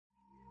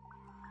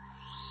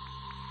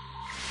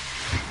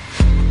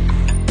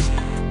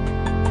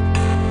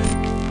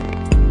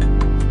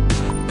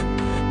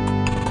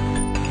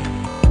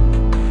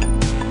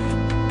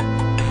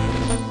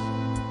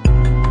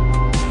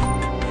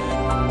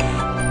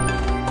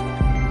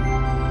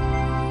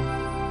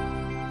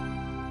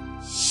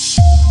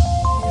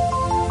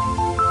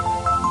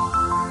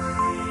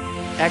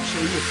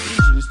actually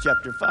Ephesians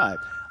chapter 5.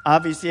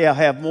 Obviously, I'll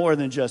have more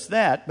than just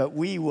that, but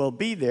we will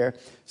be there,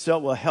 so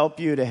it will help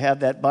you to have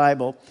that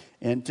Bible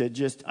and to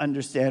just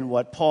understand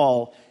what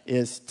Paul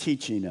is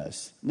teaching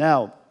us.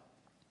 Now,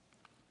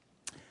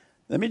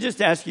 let me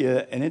just ask you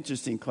an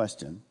interesting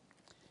question.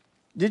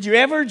 Did you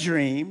ever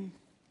dream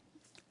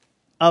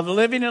of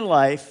living a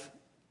life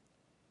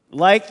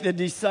like the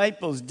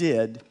disciples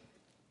did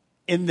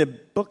in the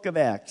book of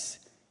Acts,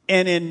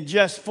 and in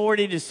just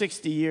 40 to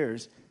 60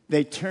 years,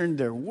 they turned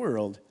their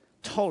world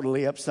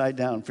totally upside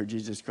down for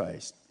Jesus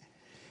Christ?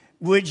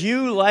 Would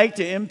you like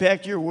to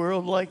impact your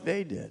world like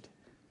they did?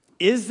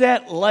 Is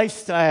that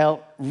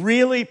lifestyle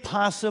really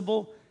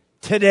possible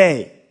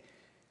today?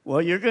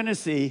 Well, you're going to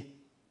see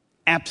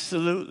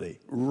absolutely,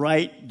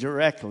 right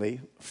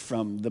directly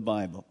from the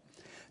Bible.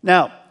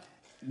 Now,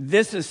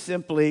 this is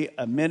simply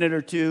a minute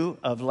or two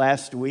of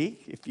last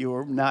week. If you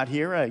were not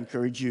here, I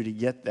encourage you to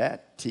get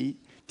that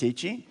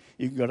teaching.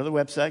 You can go to the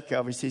website,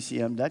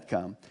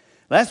 calvaryccm.com.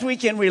 Last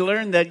weekend, we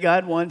learned that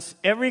God wants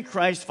every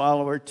Christ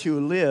follower to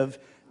live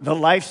the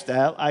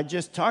lifestyle I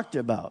just talked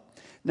about.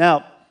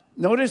 Now,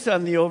 notice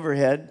on the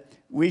overhead,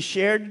 we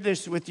shared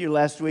this with you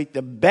last week,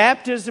 the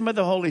baptism of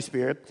the Holy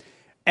Spirit.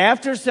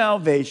 After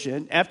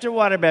salvation, after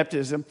water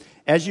baptism,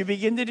 as you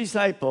begin to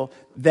disciple,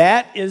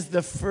 that is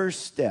the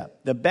first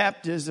step, the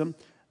baptism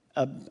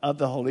of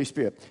the Holy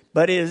Spirit.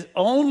 But it is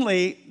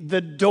only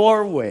the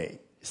doorway.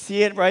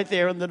 See it right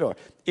there on the door.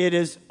 It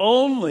is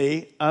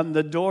only on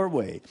the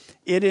doorway.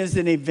 It is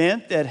an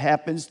event that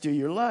happens to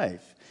your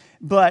life.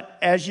 But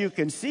as you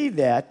can see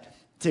that,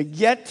 to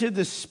get to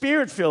the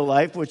Spirit-filled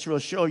life, which we'll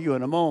show you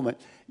in a moment,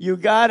 you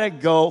got to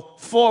go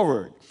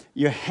forward.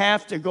 You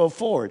have to go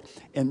forward.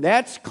 And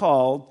that's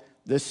called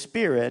the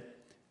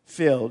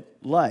Spirit-filled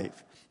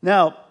life.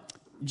 Now,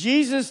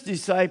 Jesus'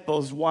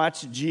 disciples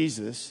watched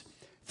Jesus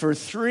for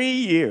 3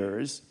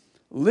 years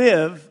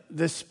live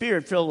the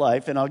Spirit-filled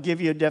life. And I'll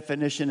give you a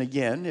definition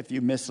again if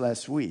you missed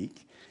last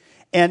week.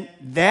 And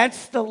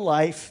that's the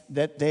life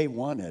that they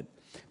wanted.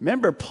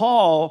 Remember,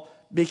 Paul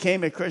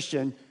became a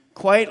Christian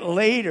quite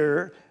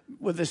later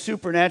with a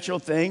supernatural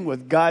thing,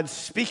 with God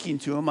speaking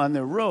to him on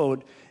the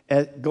road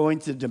going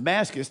to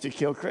Damascus to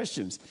kill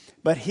Christians.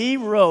 But he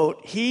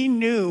wrote, he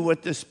knew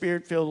what the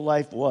Spirit-filled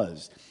life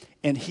was.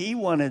 And he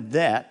wanted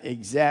that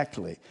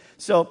exactly.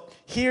 So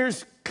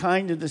here's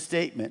kind of the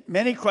statement.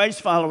 Many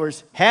Christ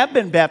followers have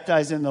been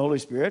baptized in the Holy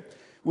Spirit,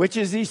 which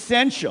is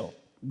essential.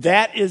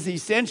 That is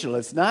essential.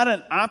 It's not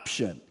an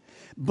option.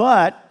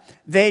 But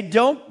they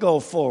don't go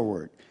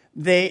forward.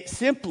 They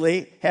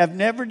simply have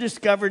never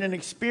discovered and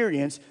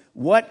experienced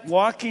what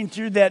walking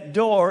through that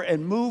door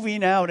and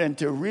moving out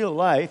into real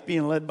life,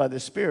 being led by the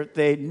Spirit,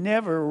 they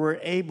never were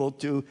able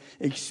to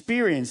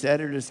experience that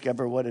or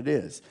discover what it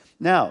is.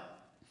 Now,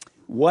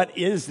 what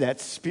is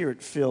that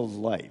Spirit-filled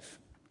life?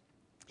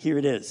 Here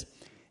it is.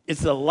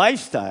 It's a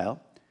lifestyle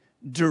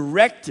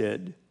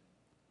directed,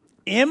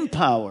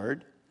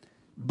 empowered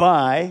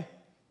by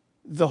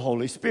the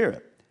Holy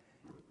Spirit.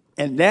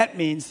 And that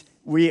means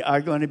we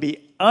are going to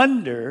be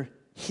under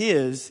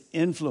His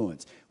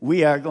influence.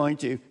 We are going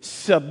to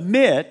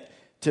submit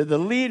to the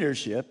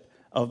leadership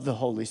of the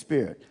Holy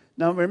Spirit.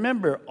 Now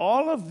remember,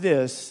 all of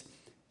this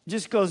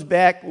just goes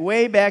back,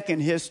 way back in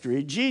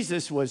history.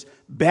 Jesus was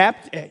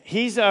baptized.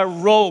 He's our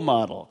role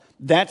model.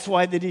 That's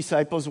why the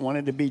disciples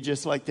wanted to be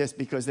just like this,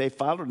 because they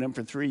followed him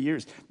for 3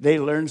 years. They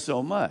learned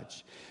so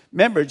much.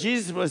 Remember,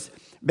 Jesus was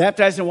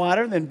baptized in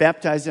water, then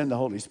baptized in the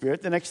Holy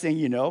Spirit. The next thing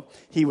you know,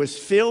 he was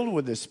filled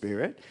with the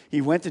Spirit. He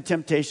went to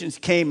temptations,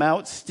 came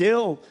out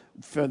still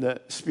for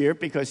the Spirit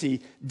because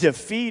he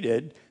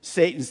defeated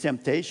Satan's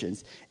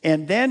temptations.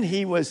 And then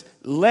he was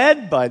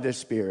led by the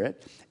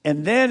Spirit.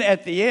 And then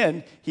at the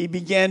end, he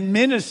began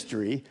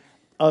ministry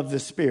of the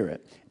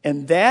Spirit.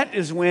 And that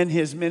is when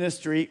his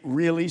ministry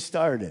really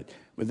started,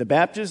 with the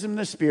baptism of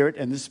the Spirit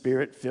and the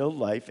Spirit-filled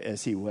life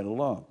as he went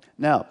along.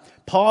 Now,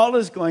 Paul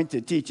is going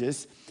to teach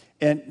us,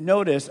 and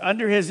notice,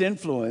 under his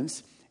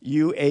influence,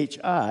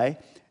 UHI,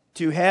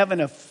 to have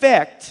an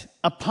effect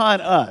upon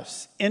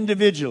us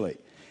individually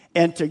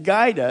and to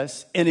guide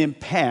us and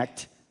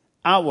impact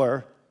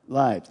our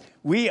lives.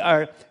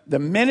 The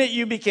minute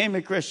you became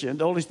a Christian,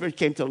 the Holy Spirit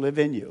came to live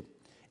in you.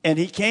 And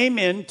he came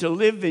in to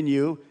live in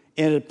you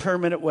in a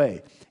permanent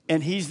way.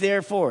 And he's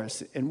there for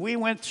us. And we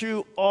went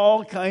through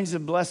all kinds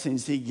of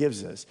blessings he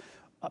gives us.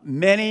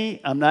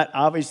 Many I'm not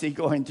obviously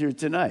going through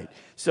tonight.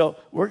 So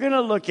we're going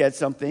to look at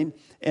something,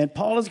 and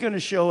Paul is going to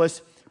show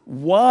us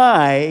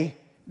why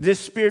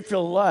this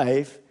Spirit-filled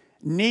life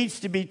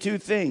needs to be two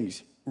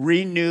things: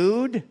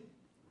 renewed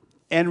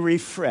and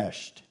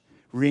refreshed.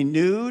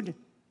 Renewed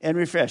and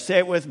refreshed. Say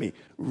it with me.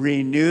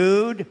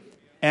 Renewed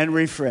and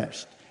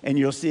refreshed. And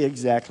you'll see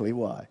exactly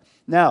why.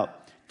 Now,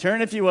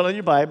 turn, if you will, in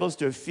your Bibles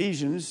to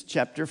Ephesians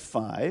chapter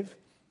 5.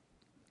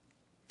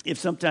 If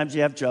sometimes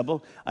you have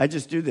trouble, I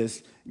just do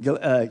this.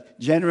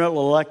 General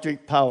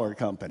Electric Power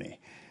Company.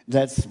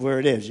 That's where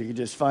it is. You can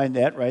just find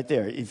that right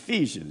there.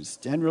 Ephesians,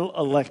 General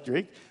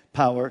Electric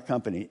Power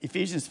Company.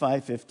 Ephesians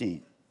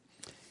 5:15.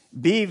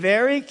 Be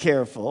very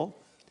careful,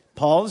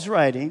 Paul's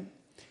writing,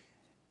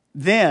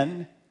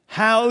 then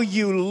how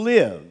you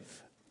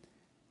live,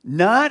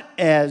 not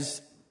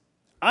as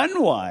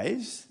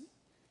unwise,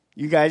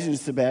 you guys in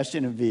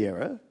Sebastian and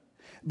Vieira,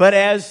 but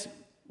as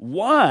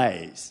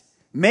wise,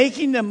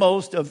 making the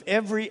most of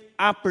every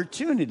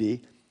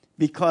opportunity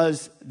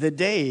because the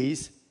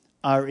days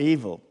are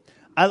evil.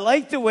 I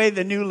like the way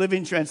the New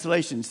Living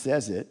Translation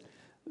says it.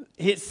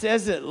 It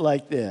says it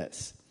like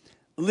this.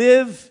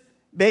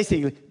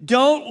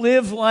 Don't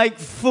live like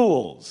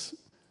fools.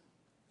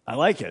 I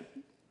like it.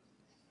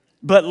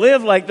 But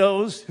live like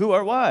those who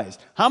are wise.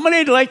 How many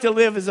would like to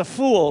live as a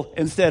fool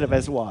instead of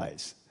as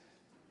wise?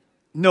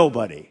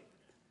 Nobody.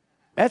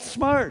 That's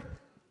smart.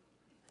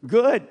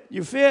 Good.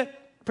 You fit.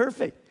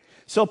 Perfect.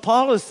 So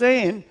Paul is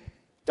saying,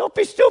 don't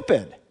be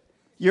stupid.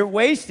 You're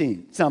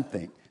wasting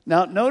something.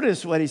 Now,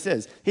 notice what he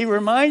says. He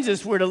reminds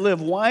us we're to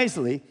live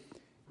wisely.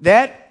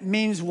 That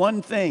means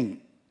one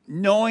thing,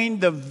 knowing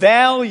the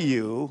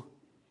value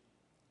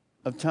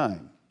of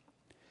time.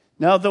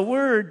 Now, the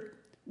word,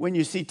 when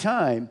you see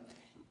time,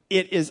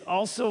 it is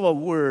also a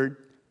word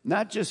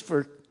not just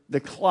for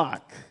the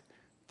clock,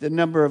 the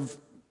number of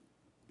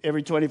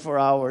every 24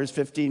 hours,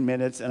 15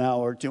 minutes, an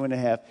hour,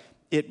 2.5.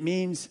 It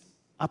means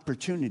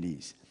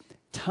opportunities.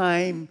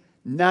 Time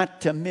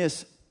not to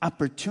miss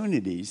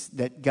opportunities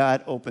that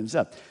God opens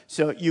up.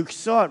 So you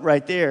saw it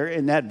right there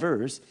in that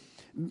verse,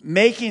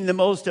 making the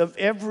most of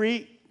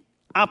every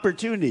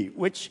opportunity,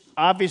 which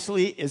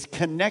obviously is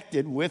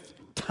connected with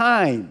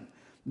time.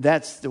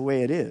 That's the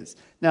way it is.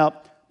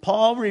 Now,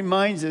 Paul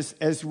reminds us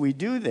as we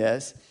do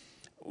this,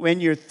 when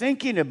you're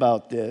thinking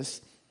about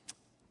this,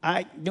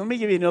 let me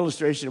give you an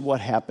illustration of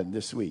what happened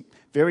this week.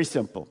 Very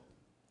simple.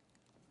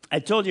 I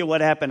told you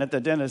what happened at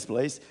the dentist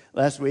place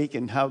last week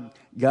and how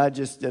God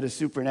just did a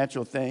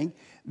supernatural thing.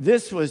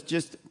 This was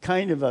just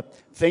kind of a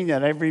thing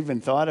that I never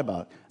even thought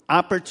about.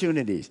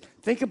 Opportunities.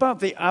 Think about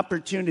the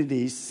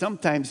opportunities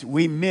sometimes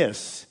we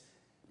miss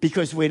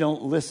because we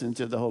don't listen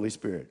to the Holy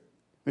Spirit.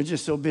 We're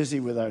just so busy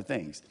with our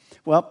things.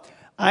 Well,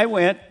 I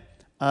went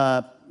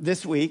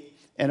this week,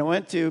 and I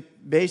went to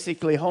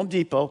basically Home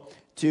Depot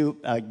to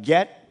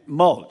get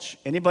mulch.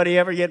 Anybody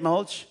ever get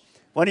mulch?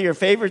 One of your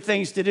favorite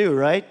things to do,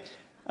 right?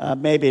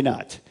 Maybe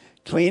not.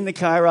 Clean the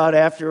car out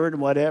afterward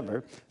and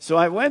whatever. So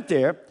I went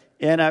there,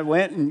 and I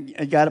went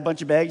and got a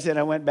bunch of bags, and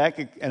I went back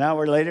an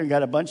hour later and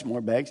got a bunch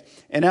more bags.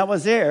 And I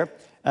was there.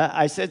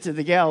 I said to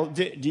the gal,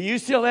 do you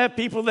still have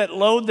people that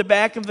load the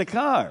back of the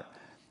car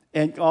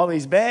and all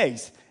these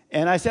bags?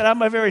 And I said,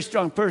 I'm a very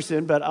strong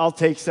person, but I'll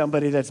take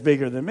somebody that's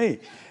bigger than me.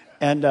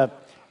 And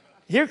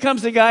here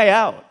comes the guy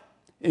out.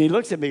 And he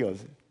looks at me and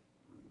goes,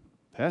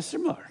 Pastor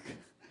Mark.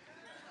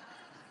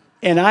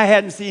 And I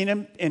hadn't seen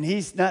him, and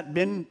he's not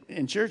been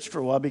in church for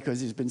a while because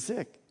he's been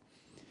sick.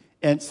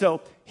 And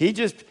so he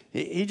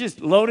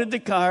just loaded the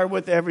car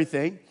with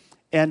everything.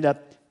 And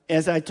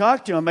as I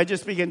talked to him, I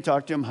just began to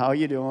talk to him, how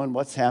you doing,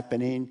 what's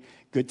happening,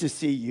 good to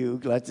see you,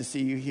 glad to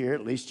see you here,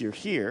 at least you're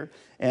here.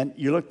 And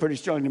you look pretty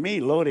strong to me,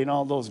 loading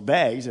all those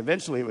bags.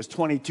 Eventually it was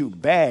 22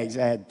 bags.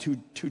 I had two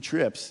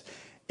trips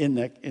in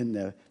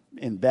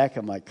back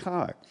of my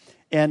car.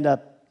 And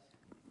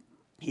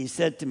he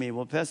said to me,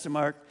 well, Pastor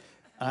Mark,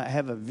 I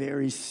have a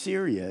very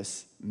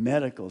serious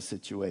medical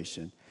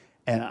situation,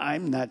 and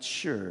I'm not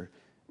sure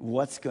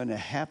what's going to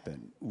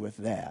happen with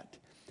that.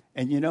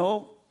 And you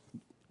know,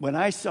 when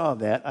I saw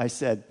that, I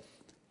said,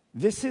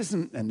 this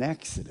isn't an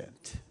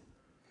accident.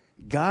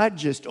 God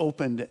just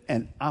opened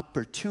an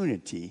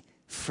opportunity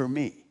for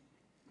me.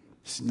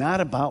 It's not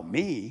about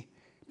me,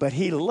 but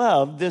he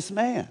loved this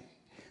man.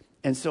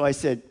 And so I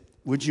said,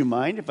 would you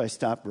mind if I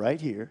stop right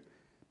here,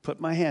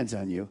 put my hands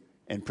on you,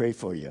 and pray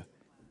for you?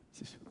 He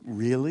says,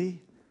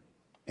 really?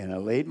 And I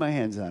laid my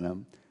hands on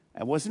him.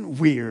 I wasn't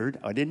weird.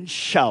 I didn't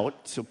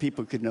shout so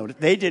people could notice.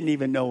 They didn't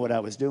even know what I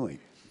was doing.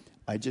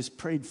 I just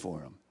prayed for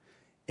him.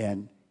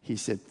 And he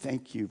said,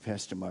 thank you,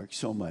 Pastor Mark,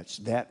 so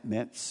much. That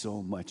meant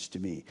so much to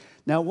me.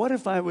 Now, what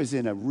if I was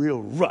in a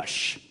real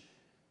rush?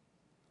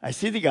 I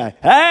see the guy.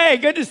 Hey,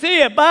 good to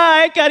see you.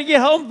 Bye. Got to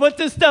get home, put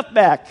this stuff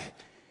back.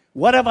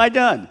 What have I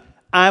done?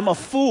 I'm a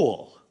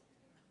fool.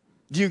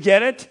 Do you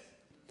get it?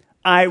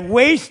 I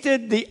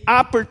wasted the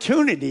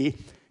opportunity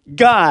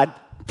God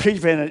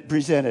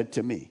presented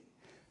to me.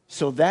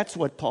 So that's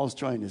what Paul's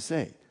trying to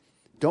say.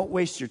 Don't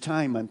waste your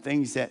time on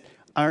things that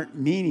aren't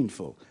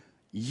meaningful.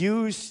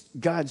 Use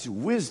God's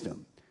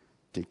wisdom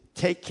to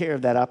take care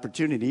of that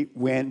opportunity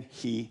when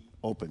he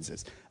opens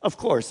it. Of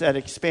course, that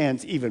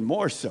expands even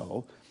more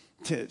so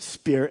to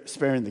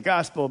sparing the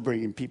gospel,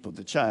 bringing people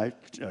to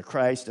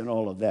Christ, and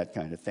all of that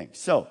kind of thing.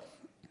 So,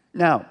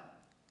 now,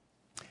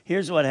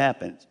 here's what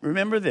happens.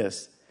 Remember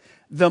this.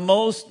 The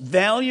most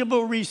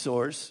valuable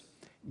resource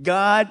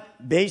God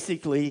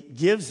basically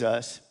gives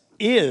us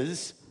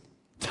is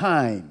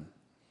time.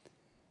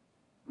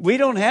 We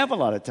don't have a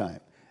lot of time.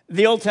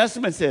 The Old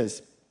Testament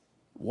says,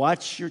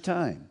 watch your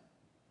time.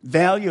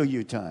 Value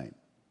your time.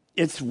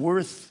 It's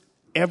worth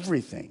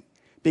everything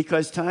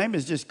because time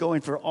is just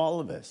going for all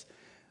of us.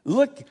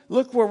 Look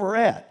where we're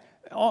at.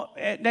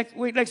 Next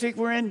week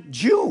we're in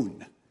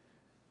June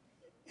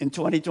in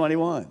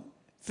 2021.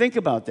 Think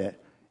about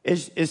that.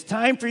 Is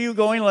time for you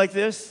going like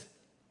this?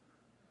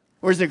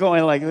 Or is it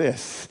going like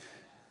this?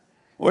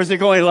 Or is it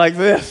going like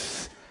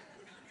this?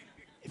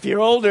 If you're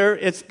older,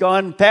 it's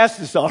gone past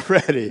us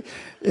already.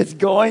 It's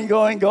going.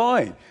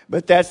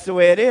 But that's the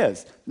way it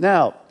is.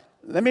 Now,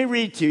 let me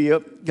read to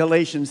you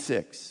Galatians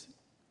 6.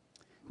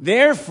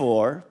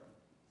 Therefore,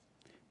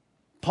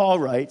 Paul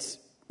writes,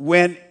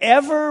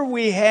 whenever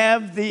we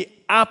have the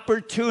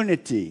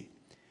opportunity,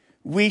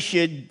 we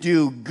should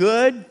do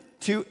good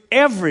to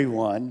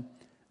everyone,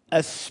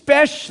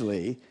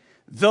 especially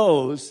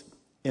those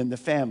in the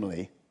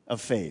family of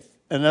faith.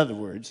 In other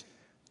words,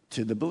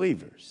 to the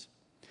believers.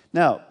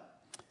 Now,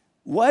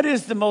 what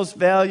is the most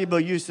valuable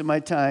use of my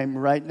time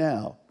right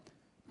now?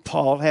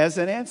 Paul has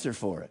an answer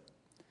for it.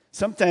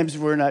 Sometimes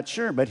we're not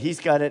sure, but he's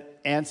got it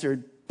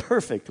answered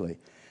perfectly.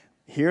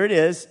 Here it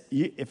is.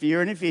 If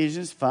you're in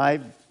Ephesians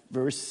 5,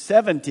 verse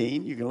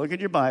 17, you can look at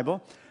your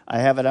Bible. I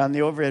have it on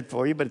the overhead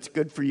for you, but it's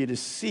good for you to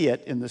see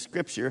it in the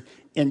Scripture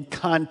in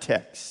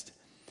context.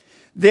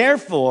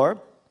 Therefore,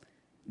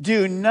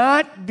 do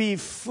not be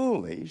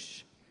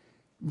foolish,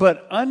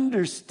 but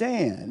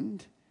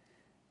understand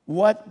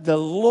what the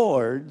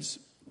Lord's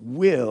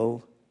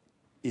will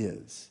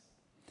is.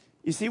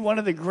 You see, one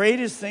of the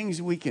greatest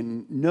things we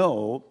can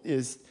know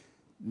is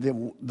the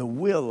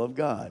will of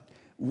God,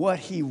 what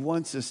He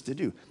wants us to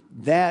do.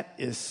 That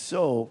is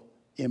so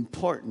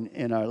important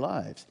in our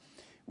lives.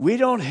 We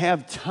don't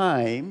have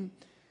time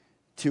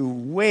to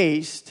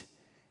waste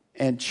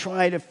and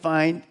try to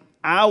find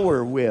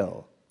our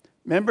will.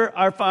 Remember,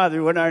 our Father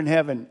who art in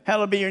heaven,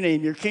 hallowed be your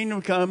name. Your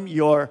kingdom come,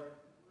 your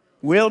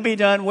will be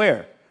done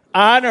where?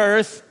 On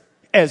earth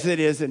as it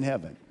is in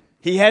heaven.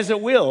 He has a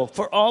will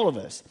for all of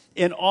us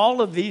in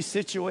all of these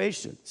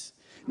situations.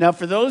 Now,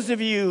 for those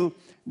of you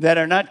that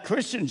are not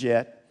Christians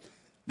yet,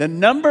 the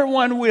number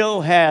one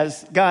will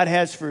God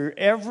has for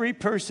every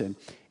person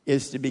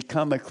is to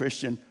become a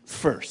Christian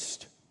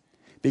first.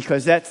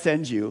 Because that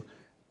sends you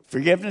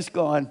forgiveness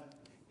gone,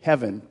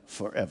 heaven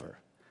forever.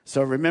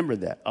 So remember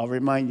that. I'll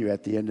remind you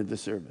at the end of the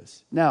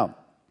service. Now,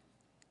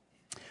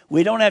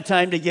 we don't have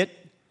time to get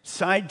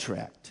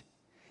sidetracked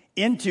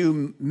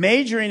into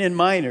majoring in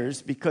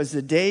minors because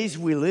the days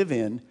we live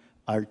in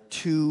are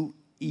too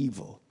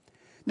evil.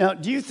 Now,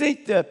 do you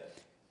think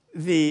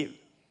the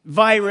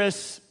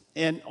virus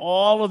and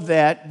all of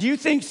that, do you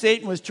think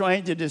Satan was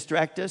trying to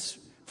distract us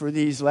for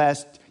these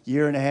last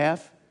year and a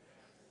half?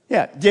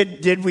 Yeah.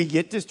 Did we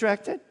get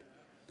distracted?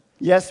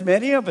 Yes,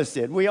 many of us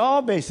did. We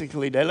all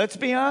basically did. Let's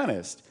be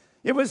honest.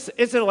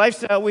 It's a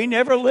lifestyle we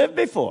never lived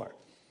before.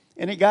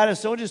 And it got us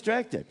so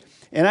distracted.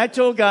 And I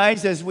told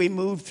guys as we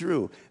moved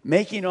through,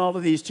 making all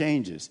of these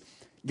changes,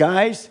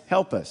 guys,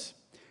 help us.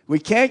 We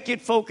can't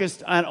get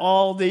focused on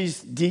all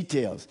these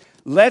details.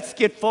 Let's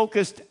get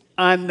focused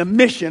on the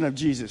mission of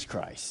Jesus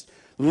Christ.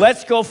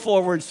 Let's go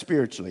forward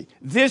spiritually.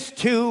 This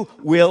too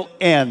will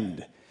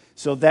end.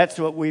 So that's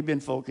what we've been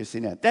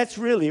focusing on. That's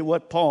really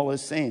what Paul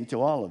is saying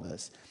to all of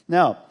us.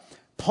 Now,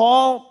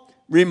 Paul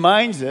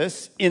reminds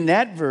us in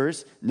that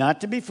verse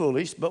not to be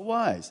foolish, but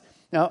wise.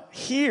 Now,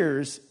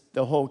 here's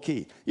the whole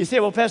key. You say,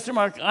 well, Pastor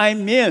Mark,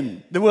 I'm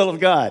in the will of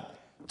God.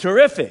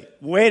 Terrific.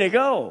 Way to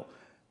go.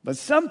 But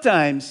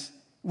sometimes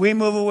we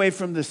move away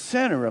from the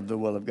center of the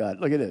will of God.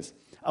 Look at this.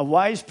 A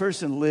wise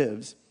person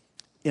lives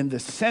in the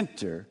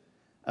center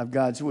of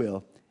God's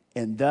will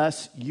and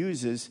thus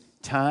uses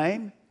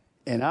time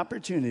and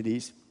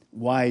opportunities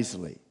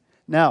wisely.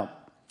 Now,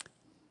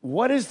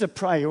 what is the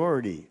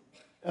priority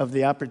of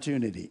the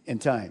opportunity and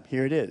time?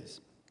 Here it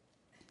is.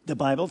 The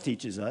Bible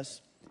teaches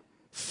us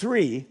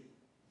 3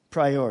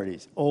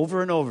 priorities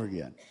over and over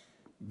again.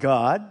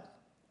 God,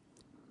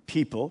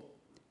 people,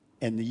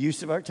 and the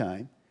use of our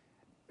time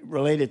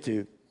related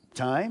to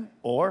time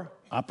or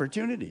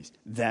opportunities.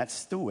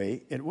 That's the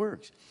way it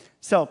works.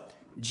 So,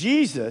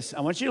 Jesus,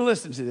 I want you to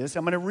listen to this.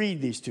 I'm going to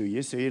read these to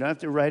you so you don't have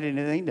to write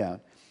anything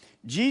down.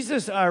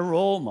 Jesus, our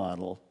role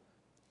model,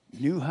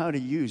 knew how to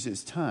use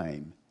his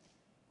time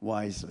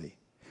wisely.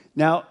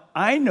 Now,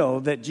 I know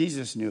that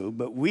Jesus knew,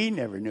 but we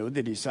never knew.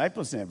 The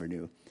disciples never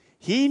knew.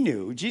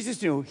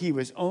 Jesus knew he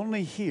was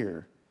only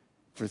here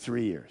for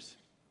 3 years.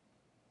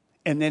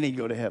 And then he'd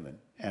go to heaven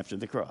after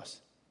the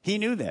cross. He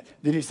knew that.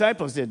 The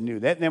disciples didn't know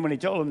that. And then when he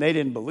told them, they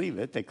didn't believe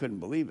it. They couldn't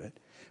believe it.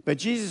 But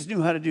Jesus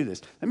knew how to do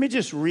this. Let me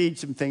just read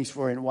some things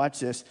for you and watch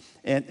this,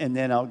 and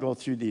then I'll go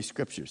through these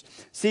scriptures.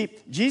 See,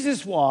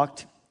 Jesus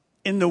walked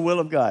in the will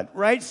of God,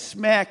 right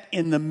smack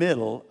in the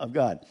middle of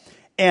God,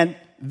 and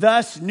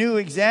thus knew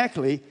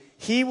exactly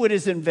he would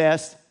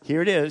invest,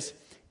 here it is,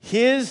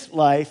 his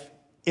life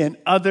in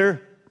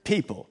other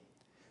people.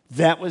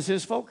 That was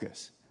his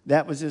focus.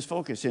 That was his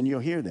focus, and you'll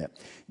hear that.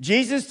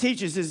 Jesus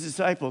teaches his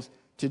disciples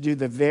to do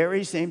the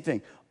very same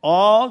thing.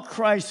 All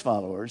Christ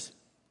followers,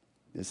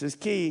 this is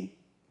key,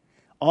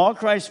 all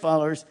Christ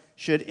followers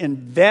should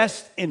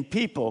invest in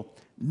people,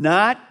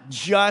 not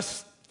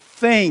just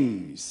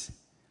things.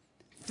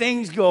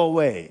 Things go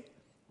away.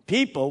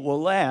 People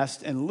will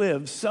last and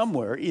live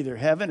somewhere, either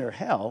heaven or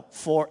hell,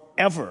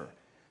 forever.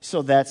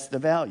 So that's the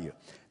value.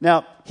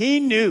 Now, he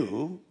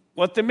knew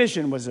what the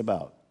mission was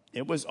about.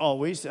 It was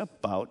always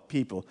about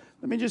people.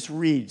 Let me just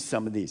read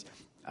some of these.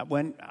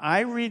 When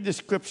I read the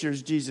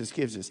scriptures Jesus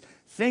gives us,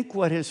 think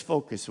what his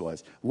focus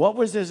was. What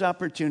was his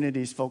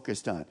opportunities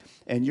focused on?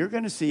 And you're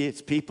going to see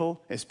it's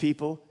people, it's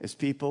people, it's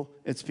people,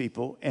 it's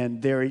people,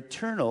 and their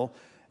eternal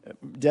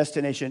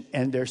destination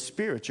and their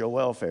spiritual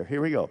welfare.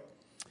 Here we go.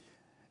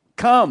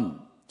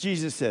 Come,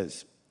 Jesus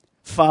says,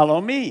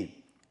 follow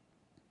me,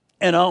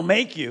 and I'll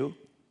make you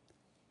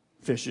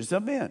fishers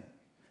of men.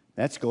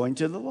 That's going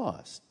to the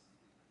lost.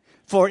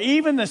 For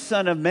even the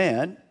Son of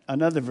Man,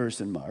 another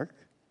verse in Mark,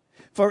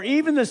 for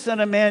even the Son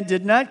of Man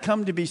did not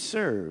come to be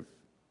served,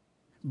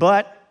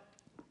 but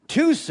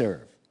to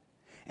serve,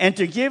 and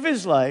to give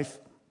his life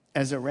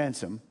as a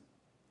ransom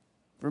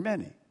for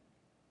many.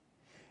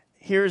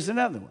 Here's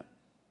another one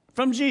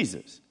from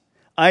Jesus.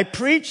 I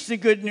preach the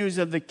good news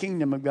of the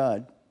kingdom of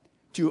God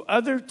to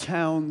other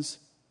towns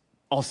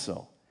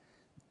also,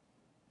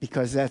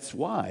 because that's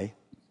why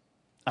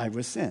I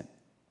was sent.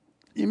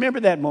 You remember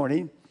that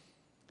morning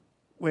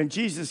when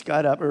Jesus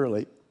got up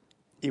early,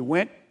 he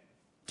went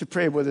to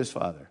pray with his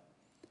Father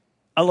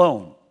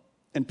alone.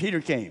 And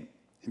Peter came.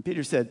 And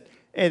Peter said,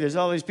 hey, there's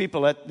all these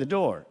people at the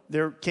door.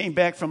 They came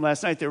back from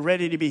last night. They're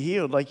ready to be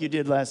healed like you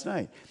did last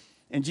night.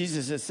 And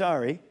Jesus said,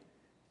 sorry,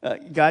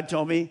 God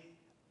told me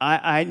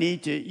I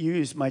need to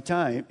use my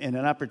time and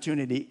an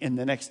opportunity in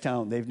the next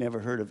town. They've never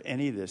heard of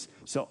any of this.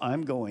 So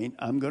I'm going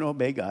to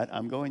obey God.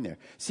 I'm going there.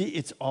 See,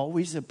 it's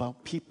always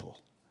about people.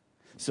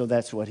 So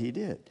that's what he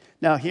did.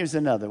 Now, here's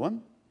another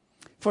one.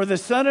 For the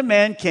Son of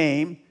Man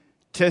came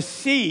to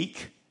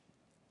seek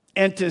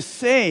and to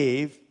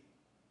save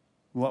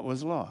what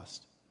was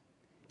lost.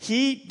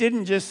 He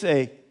didn't just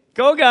say,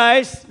 go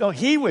guys. No,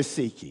 he was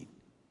seeking.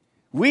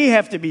 We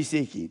have to be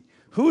seeking.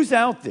 Who's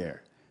out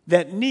there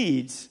that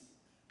needs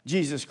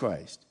Jesus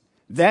Christ?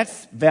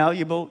 That's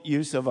valuable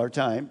use of our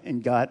time,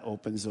 and God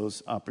opens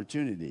those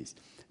opportunities.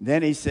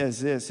 Then he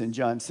says this in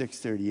John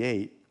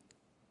 6:38,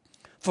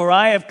 for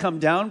I have come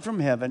down from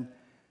heaven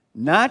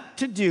not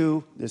to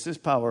do, this is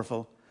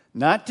powerful,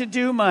 not to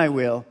do my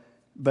will,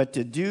 but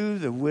to do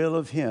the will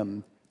of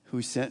him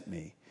who sent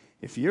me.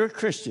 If you're a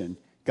Christian,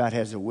 God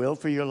has a will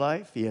for your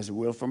life. He has a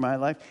will for my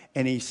life.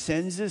 And he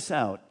sends us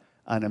out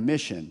on a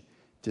mission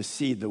to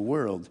see the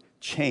world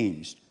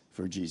changed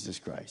for Jesus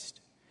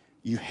Christ.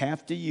 I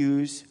have to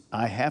use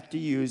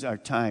our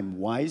time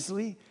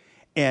wisely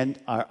and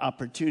our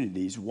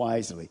opportunities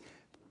wisely.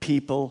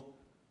 People,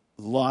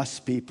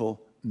 lost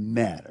people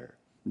matter.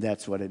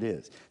 That's what it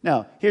is.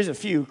 Now, here's a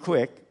few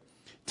quick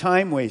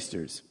time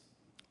wasters.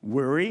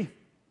 Worry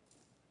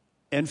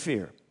and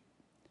fear.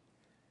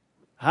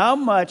 How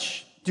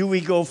much do we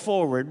go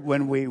forward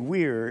when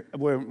we're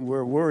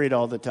worried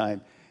all the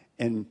time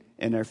and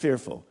are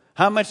fearful?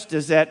 How much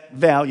does that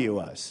value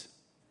us?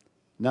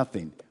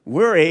 Nothing.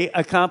 Worry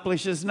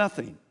accomplishes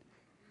nothing.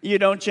 You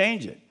don't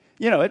change it.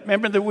 You know,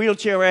 remember the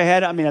wheelchair I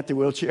had? I mean, not the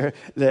wheelchair,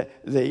 the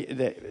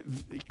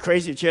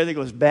crazy chair that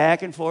goes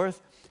back and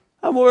forth.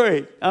 I'm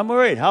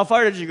worried. How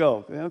far did you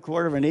go? A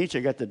quarter of an inch.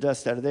 I got the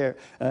dust out of there.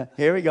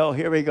 Here we go.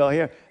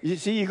 Here. You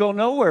see, you go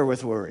nowhere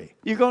with worry.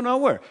 You go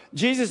nowhere.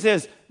 Jesus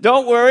says,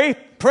 don't worry,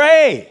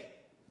 pray.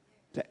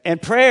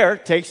 And prayer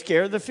takes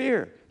care of the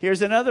fear.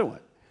 Here's another one.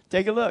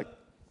 Take a look.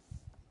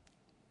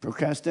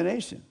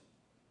 Procrastination.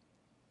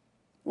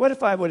 What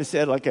if I would have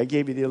said, like I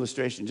gave you the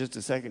illustration just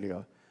a second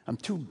ago, I'm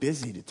too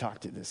busy to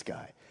talk to this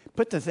guy.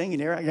 Put the thing in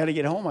there. I got to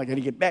get home. I got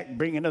to get back and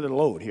bring another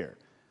load here.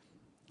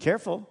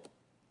 Careful.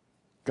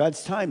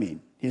 God's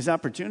timing, his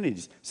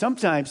opportunities.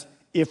 Sometimes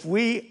if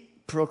we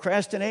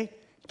procrastinate,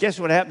 guess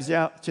what happens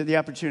to the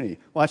opportunity?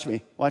 Watch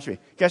me.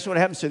 Guess what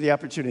happens to the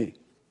opportunity?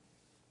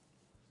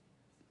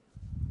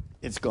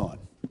 It's gone.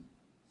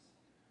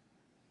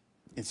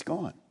 It's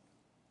gone.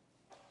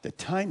 The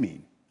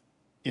timing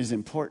is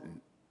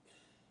important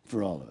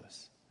for all of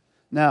us.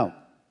 Now,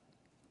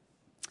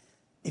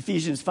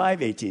 Ephesians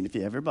 5:18, if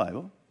you have your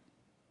Bible,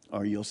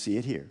 or you'll see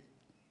it here.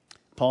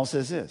 Paul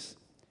says this,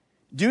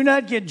 do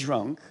not get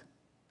drunk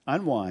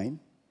on wine,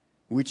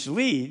 which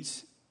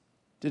leads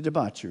to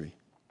debauchery.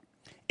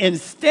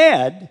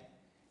 Instead,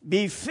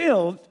 be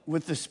filled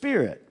with the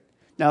Spirit.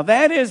 Now,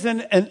 that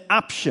isn't an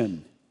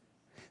option.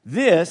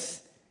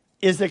 This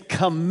is a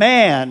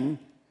command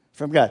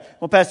from God.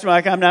 Well, Pastor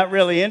Mike, I'm not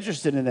really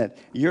interested in that.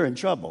 You're in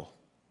trouble.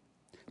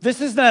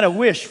 This is not a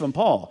wish from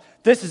Paul.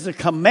 This is a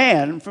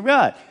command from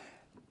God.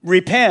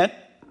 Repent,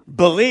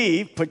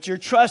 believe, put your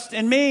trust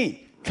in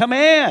me.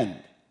 Command.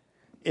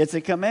 It's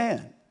a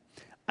command.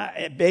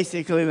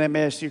 Basically, let me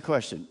ask you a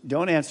question.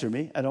 Don't answer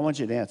me. I don't want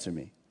you to answer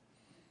me.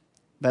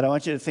 But I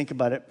want you to think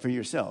about it for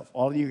yourself.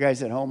 All of you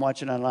guys at home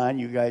watching online,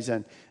 you guys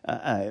on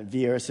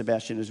Vieira,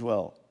 Sebastian as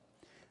well.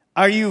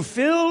 Are you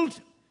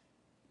filled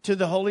with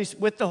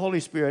the Holy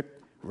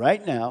Spirit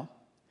right now?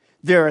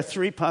 There are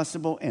three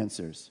possible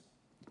answers.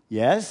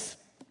 Yes,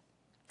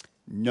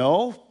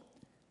 no,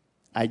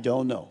 I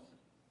don't know.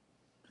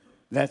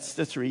 That's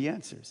the three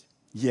answers.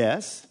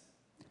 Yes,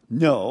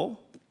 no,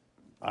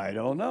 I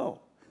don't know.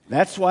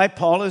 That's why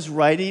Paul is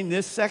writing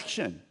this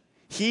section.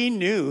 He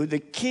knew the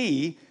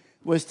key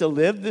was to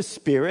live the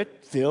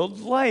Spirit-filled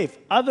life.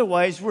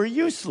 Otherwise, we're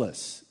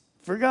useless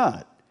for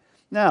God.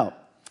 Now,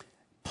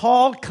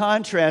 Paul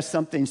contrasts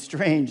something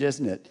strange,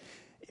 isn't it?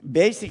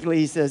 Basically,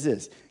 he says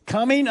this: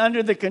 coming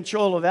under the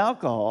control of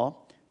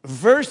alcohol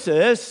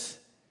versus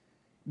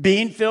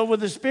being filled with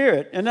the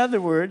Spirit. In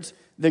other words,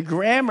 the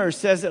grammar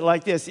says it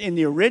like this. In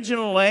the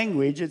original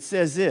language, it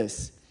says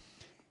this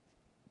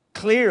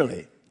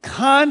clearly: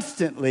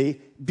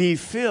 constantly be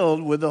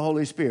filled with the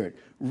Holy Spirit,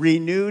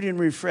 renewed and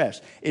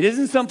refreshed. It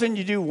isn't something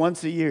you do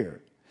once a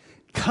year.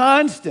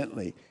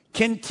 Constantly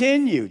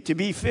continue to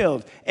be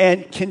filled,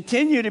 and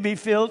continue to be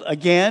filled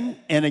again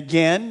and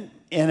again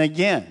and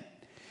again,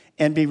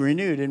 and be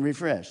renewed and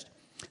refreshed.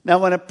 Now,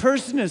 when a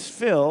person is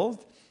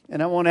filled,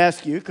 and I won't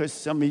ask you because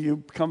some of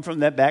you come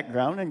from that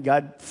background and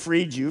God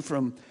freed you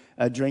from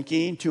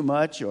drinking too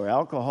much or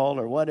alcohol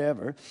or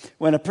whatever.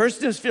 When a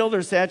person is filled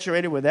or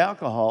saturated with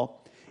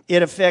alcohol,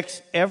 it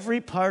affects every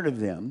part of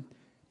them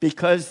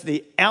because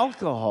the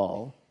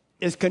alcohol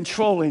is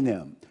controlling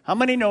them. How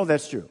many know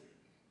that's true?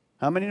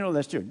 How many know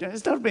that's true?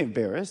 It's not to be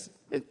embarrassed.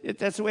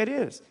 That's the way it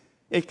is.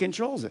 It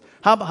controls it.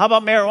 How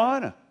about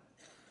marijuana?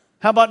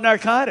 How about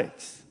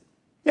narcotics?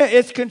 Yeah,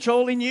 it's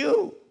controlling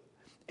you.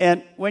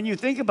 And when you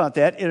think about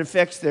that, it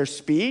affects their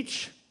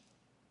speech,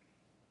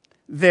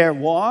 their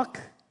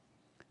walk,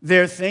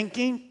 their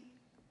thinking,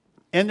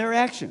 and their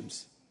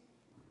actions.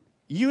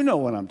 You know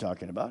what I'm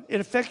talking about.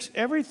 It affects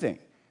everything.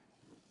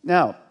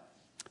 Now,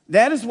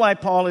 that is why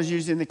Paul is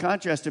using the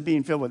contrast of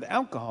being filled with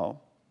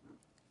alcohol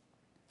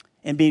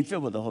and being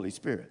filled with the Holy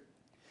Spirit.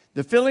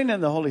 The filling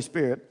of the Holy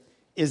Spirit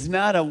is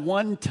not a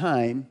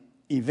one-time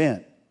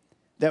event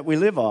that we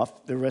live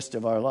off the rest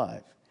of our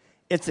life.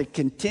 It's a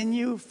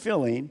continued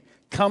filling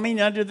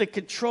coming under the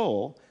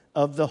control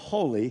of the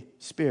Holy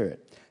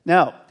Spirit.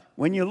 Now,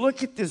 when you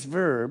look at this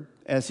verb,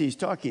 as he's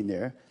talking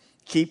there,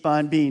 keep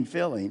on being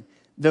filling,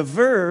 the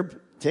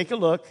verb, take a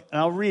look, and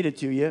I'll read it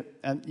to you,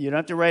 and you don't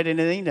have to write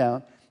anything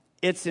down.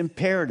 It's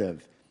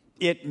imperative.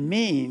 It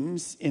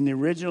means, in the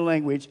original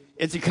language,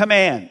 it's a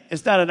command.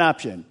 It's not an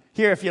option.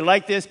 Here, if you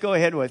like this, go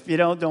ahead with it. If you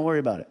don't worry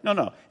about it.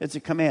 No, it's a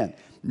command,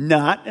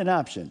 not an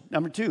option.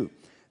 Number two,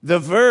 the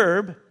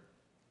verb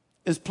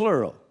is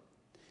plural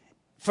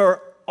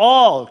for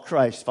all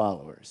Christ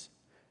followers.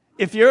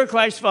 If you're a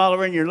Christ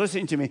follower and you're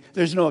listening to me,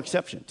 there's no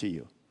exception to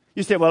you.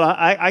 You say, well,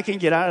 I can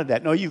get out of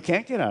that. No, you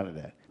can't get out of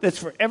that. That's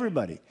for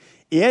everybody.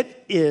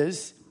 It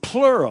is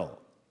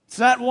plural. It's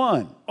not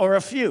one or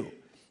a few.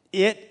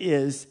 It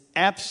is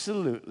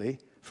absolutely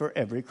for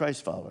every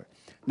Christ follower.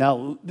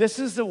 Now, this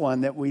is the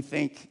one that we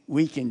think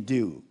we can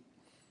do.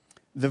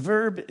 The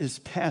verb is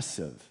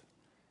passive.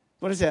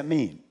 What does that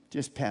mean?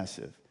 Just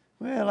passive.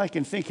 Well, I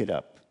can think it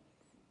up.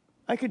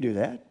 I could do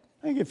that.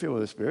 I can get filled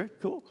with the Spirit.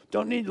 Cool.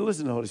 Don't need to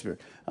listen to the Holy Spirit.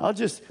 I'll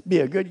just be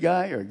a good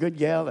guy or a good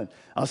gal, and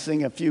I'll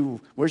sing a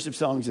few worship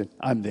songs, and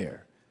I'm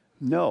there.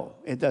 No,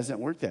 it doesn't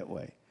work that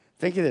way.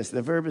 Think of this.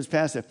 The verb is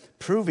passive,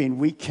 proving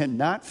we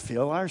cannot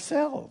fill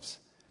ourselves.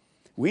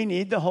 We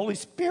need the Holy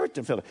Spirit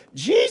to fill it.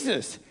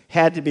 Jesus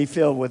had to be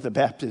filled with the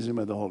baptism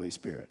of the Holy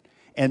Spirit,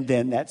 and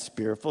then that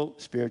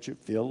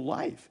spiritual-filled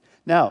life.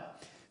 Now,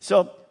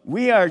 so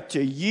we are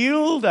to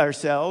yield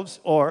ourselves,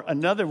 or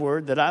another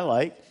word that I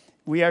like,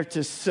 we are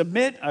to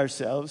submit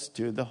ourselves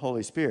to the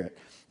Holy Spirit.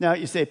 Now,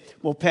 you say,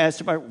 well,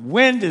 Pastor Mark,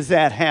 when does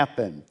that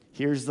happen?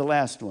 Here's the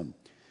last one.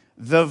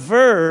 The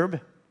verb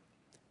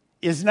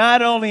is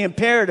not only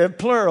imperative,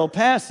 plural,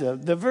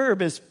 passive. The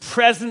verb is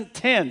present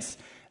tense.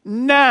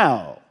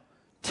 Now,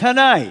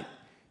 tonight,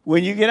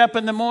 when you get up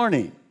in the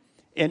morning.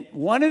 And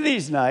one of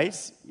these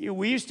nights,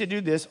 we used to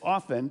do this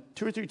often,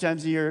 2 or 3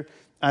 times a year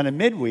on a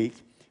midweek.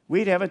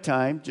 We'd have a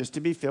time just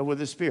to be filled with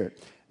the Spirit.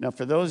 Now,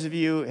 for those of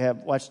you who have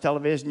watched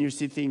television, you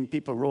see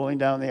people rolling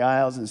down the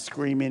aisles and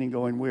screaming and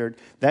going weird.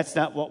 That's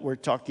not what we're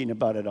talking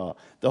about at all.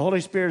 The Holy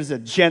Spirit is a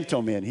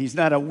gentleman. He's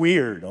not a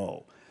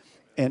weirdo.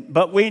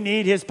 But we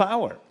need His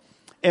power.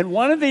 And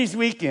one of these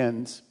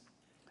weekends,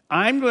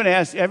 I'm going to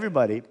ask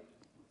everybody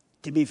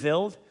to be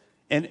filled.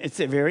 And it's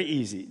very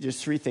easy.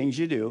 Just 3 things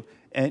you do.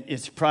 And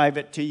it's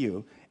private to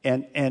you.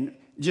 And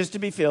just to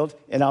be filled.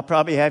 And I'll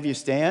probably have you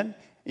stand.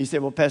 You say,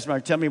 well, Pastor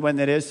Mark, tell me when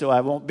that is so I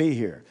won't be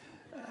here.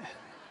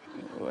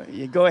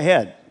 You go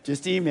ahead.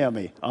 Just email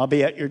me. I'll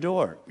be at your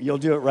door. You'll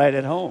do it right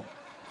at home.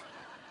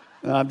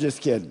 No, I'm just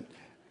kidding.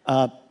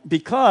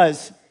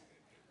 Because,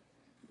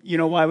 you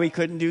know why we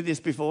couldn't do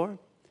this before?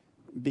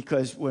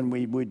 Because when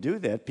we would do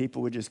that,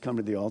 people would just come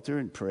to the altar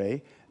and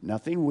pray.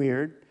 Nothing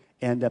weird.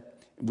 And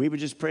we would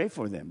just pray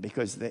for them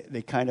because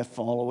they kind of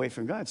fall away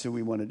from God. So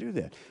we want to do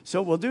that.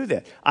 So we'll do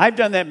that. I've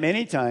done that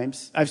many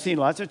times. I've seen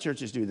lots of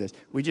churches do this.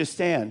 We just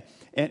stand.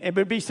 And it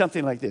would be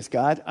something like this.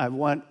 God, I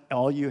want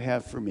all you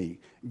have for me.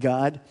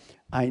 God,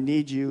 I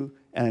need you,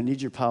 and I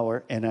need your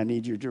power, and I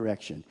need your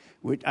direction.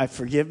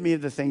 Forgive me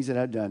of the things that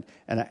I've done,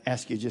 and I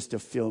ask you just to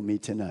fill me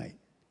tonight.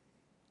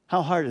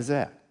 How hard is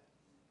that?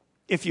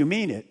 If you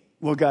mean it,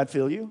 will God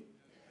fill you?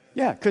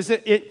 Yeah, because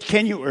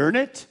can you earn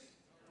it?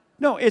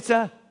 No, it's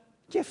a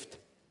gift.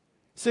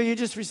 So you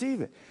just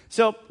receive it.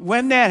 So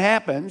when that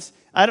happens,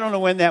 I don't know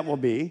when that will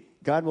be.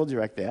 God will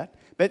direct that.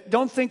 But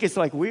don't think it's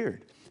like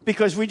weird,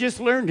 because we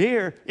just learned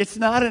here it's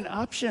not an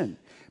option.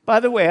 By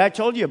the way, I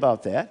told you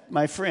about that.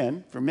 My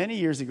friend, from many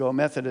years ago, a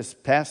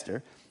Methodist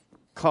pastor,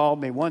 called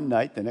me one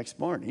night the next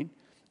morning.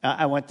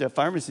 I went to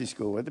pharmacy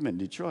school with him in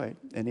Detroit,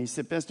 and he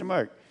said, Pastor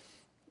Mark,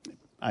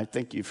 I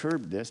think you've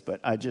heard this, but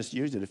I just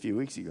used it a few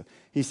weeks ago.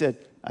 He said,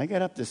 I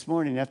got up this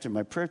morning after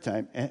my prayer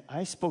time, and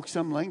I spoke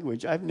some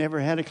language I've never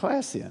had a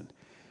class in.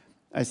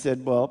 I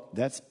said, well,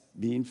 that's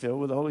being filled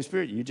with the Holy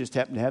Spirit. You just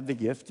happen to have the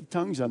gift of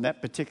tongues on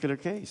that particular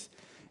case.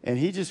 And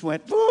he just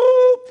went,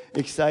 whoop,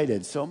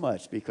 excited so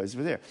much because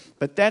we're there.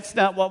 But that's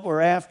not what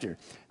we're after.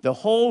 The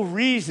whole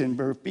reason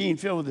for being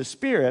filled with the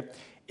Spirit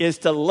is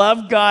to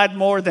love God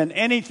more than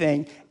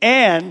anything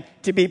and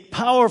to be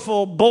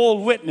powerful,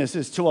 bold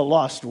witnesses to a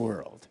lost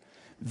world.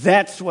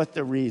 That's what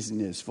the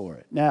reason is for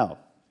it. Now,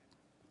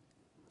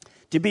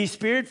 to be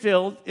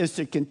Spirit-filled is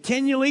to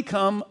continually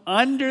come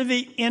under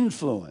the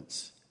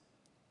influence,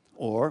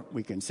 or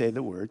we can say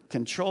the word,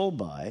 controlled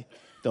by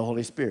the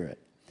Holy Spirit.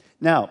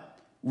 Now,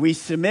 we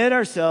submit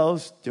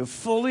ourselves to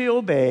fully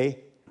obey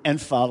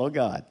and follow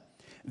God.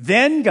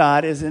 Then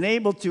God is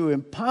enabled to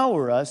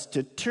empower us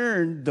to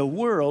turn the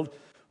world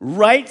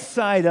right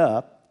side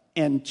up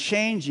and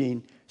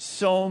changing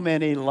so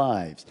many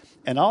lives.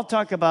 And I'll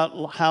talk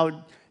about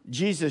how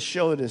Jesus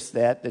showed us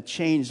that, the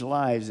changed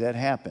lives that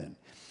happen.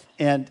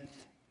 And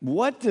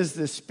what does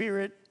the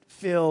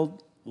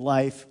Spirit-filled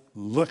life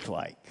look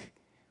like?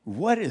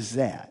 What is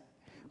that?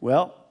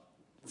 Well,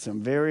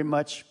 some very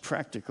much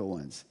practical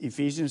ones.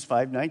 Ephesians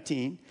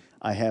 5:19,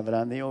 I have it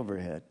on the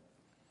overhead.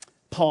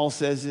 Paul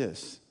says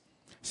this,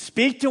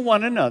 speak to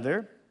one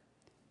another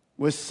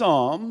with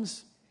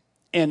psalms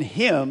and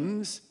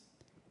hymns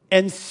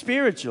and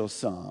spiritual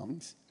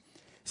songs.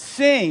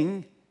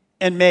 Sing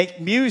and make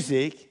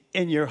music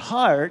in your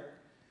heart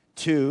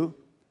to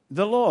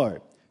the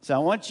Lord. So I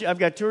want you, I've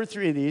got 2 or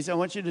 3 of these. I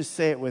want you to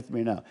say it with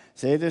me now.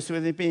 Say this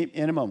with me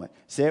in a moment.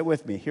 Say it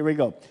with me. Here we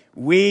go.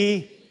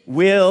 We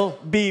will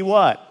be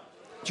what?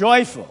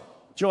 Joyful.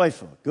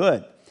 Joyful.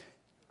 Good.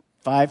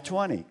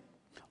 5:20.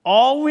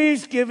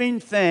 Always giving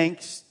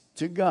thanks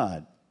to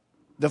God,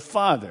 the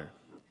Father,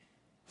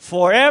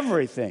 for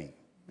everything.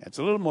 That's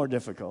a little more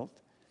difficult.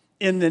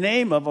 In the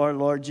name of our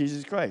Lord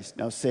Jesus Christ.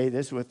 Now say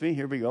this with me.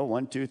 Here we go.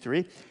 1, 2,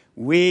 3.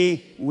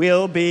 We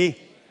will be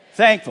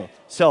thankful.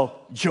 So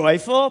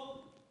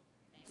joyful,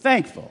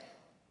 thankful.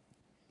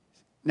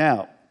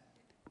 Now,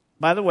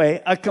 by the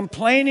way, a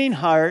complaining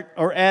heart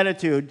or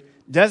attitude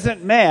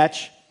doesn't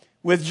match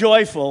with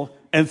joyful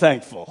and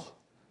thankful.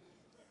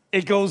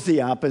 It goes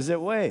the opposite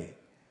way.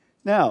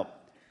 Now,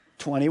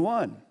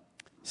 21.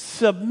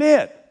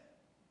 Submit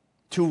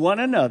to one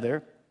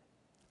another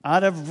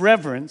out of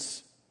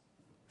reverence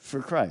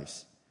for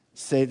Christ.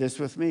 Say this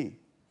with me.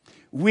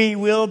 We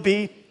will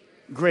be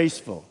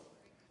graceful.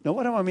 Now,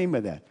 what do I mean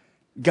by that?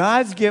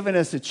 God's given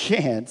us a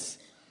chance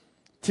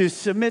to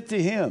submit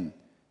to Him.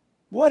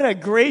 What a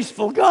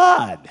graceful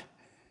God.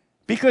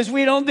 Because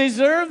we don't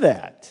deserve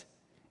that.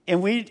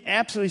 And we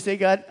absolutely say,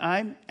 God,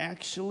 I'm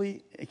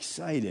actually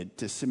excited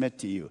to submit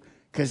to you.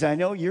 Because I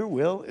know your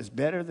will is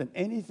better than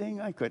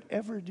anything I could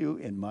ever do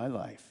in my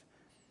life.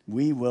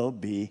 We will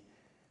be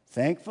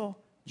thankful,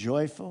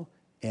 joyful,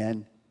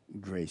 and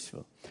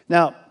graceful.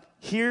 Now,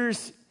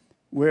 here's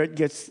where it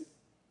gets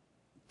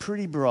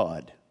pretty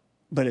broad,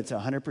 but it's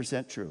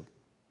 100% true.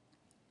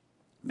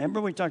 Remember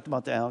we talked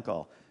about the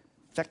alcohol.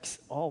 Affects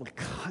all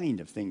kind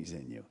of things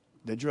in you.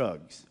 The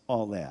drugs,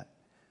 all that.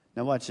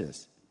 Now watch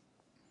this.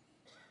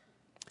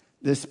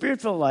 The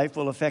spiritual life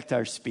will affect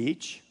our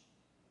speech,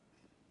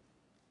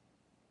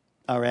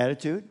 our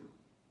attitude,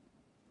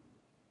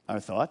 our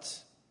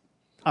thoughts,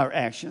 our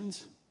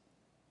actions,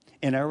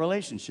 and our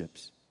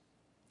relationships.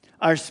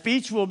 Our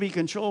speech will be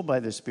controlled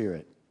by the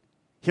Spirit.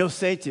 He'll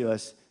say to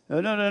us,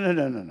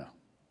 no.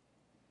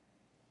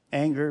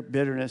 Anger,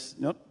 bitterness,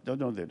 nope, don't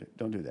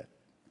do that.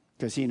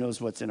 Because He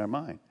knows what's in our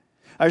mind.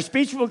 Our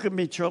speech will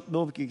be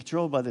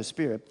controlled by the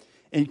Spirit,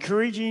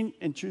 encouraging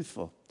and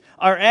truthful.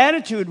 Our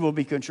attitude will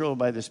be controlled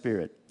by the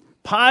Spirit,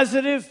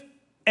 positive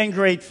and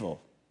grateful.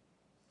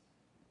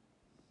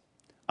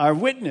 Our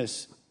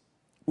witness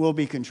will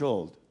be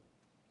controlled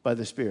by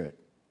the Spirit.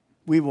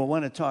 We will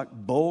want to talk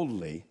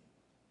boldly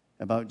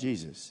about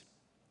Jesus.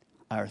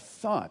 Our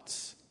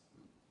thoughts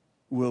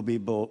will be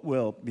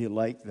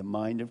like the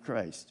mind of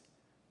Christ.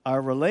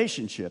 Our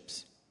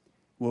relationships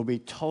will be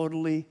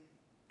totally,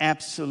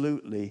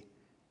 absolutely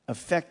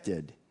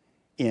affected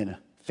in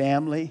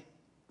family,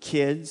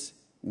 kids,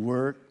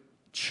 work,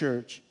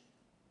 church,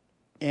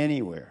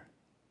 anywhere.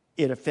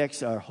 It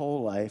affects our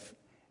whole life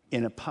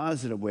in a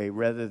positive way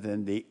rather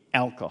than the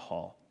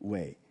alcohol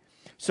way.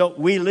 So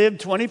we live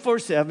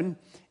 24/7.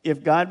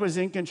 If God was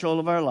in control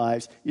of our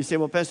lives, you say,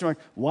 well, Pastor Mark,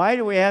 why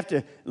do we have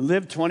to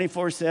live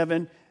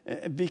 24/7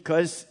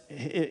 because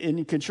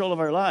in control of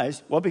our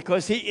lives? Well,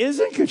 because He is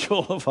in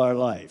control of our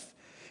life.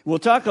 We'll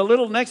talk a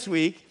little next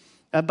week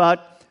about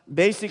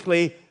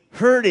basically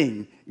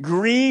hurting,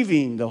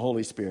 grieving the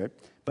Holy Spirit.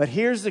 But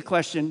here's the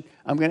question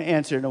I'm going to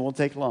answer, and it won't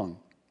take long.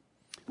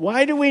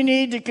 Why do we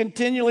need to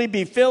continually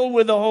be filled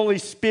with the Holy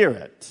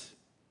Spirit?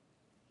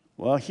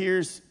 Well,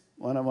 here's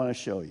what I want to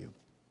show you.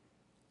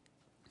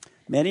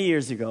 Many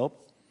years ago,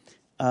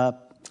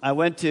 I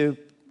went to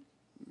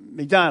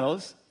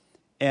McDonald's,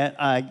 and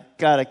I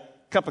got a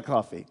cup of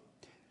coffee.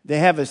 They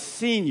have a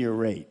senior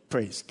rate,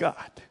 praise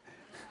God.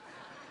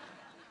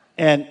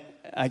 And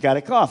I got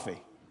a coffee.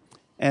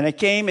 And I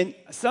came, and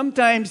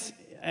sometimes,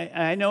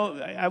 I know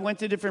I went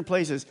to different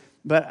places,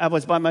 but I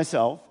was by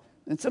myself.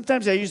 And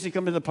sometimes I used to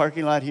come to the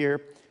parking lot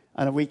here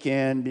on a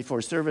weekend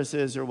before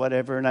services or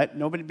whatever, and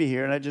nobody would be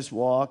here, and I'd just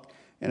walk,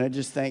 and I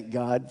just thank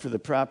God for the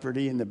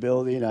property and the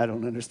building. I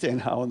don't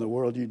understand how in the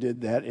world you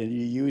did that, and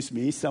you used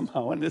me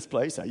somehow in this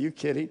place. Are you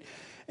kidding?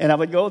 And I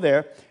would go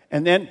there,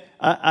 and then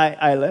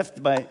I left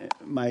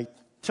my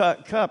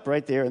cup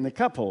right there in the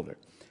cup holder.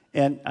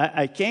 And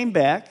I came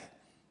back,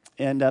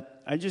 and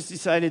I just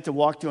decided to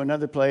walk to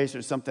another place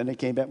or something. I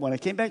came back. When I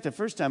came back the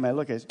first time, I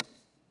looked,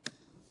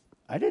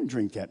 I didn't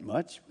drink that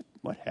much.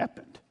 What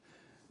happened?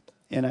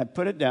 And I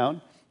put it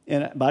down,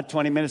 and about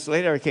 20 minutes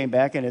later, I came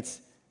back, and it's,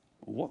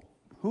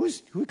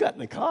 who got in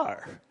the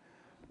car?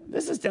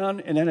 This is down,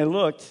 and then I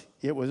looked.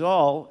 It was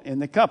all in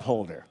the cup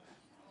holder.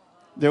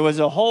 There was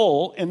a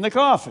hole in the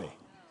coffee.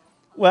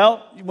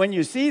 Well, when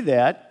you see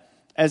that,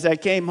 as I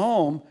came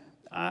home,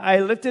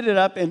 I lifted it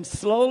up, and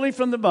slowly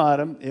from the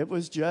bottom, it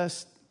was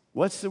just,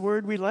 what's the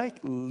word we like?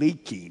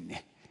 Leaking.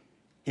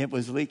 It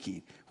was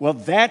leaking. Well,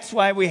 that's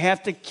why we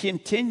have to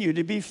continue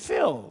to be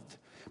filled.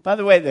 By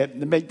the way,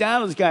 the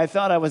McDonald's guy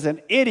thought I was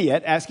an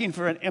idiot asking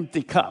for an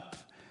empty cup.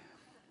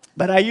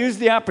 But I used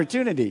the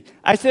opportunity.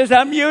 I says,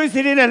 I'm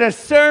using it in a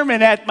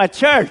sermon at my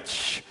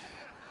church.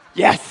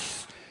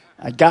 Yes,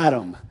 I got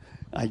him.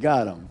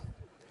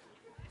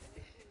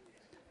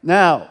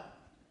 Now,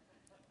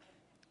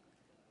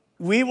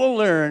 we will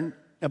learn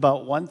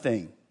about one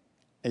thing,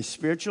 a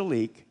spiritual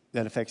leak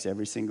that affects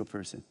every single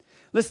person.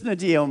 Listen to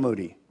D.L.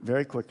 Moody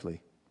very quickly.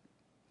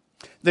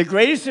 The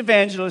greatest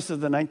evangelist of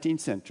the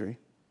 19th century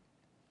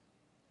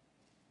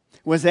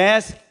was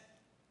asked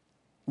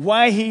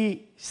why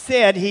he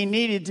said he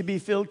needed to be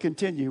filled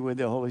continually with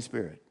the Holy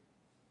Spirit.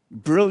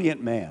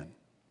 Brilliant man.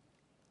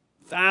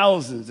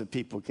 Thousands of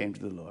people came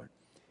to the Lord.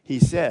 He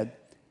said,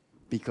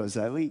 because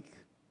I leak.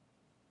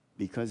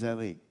 Because I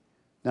leak.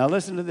 Now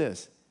listen to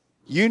this.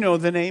 You know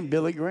the name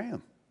Billy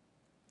Graham.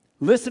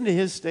 Listen to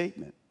his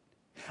statement.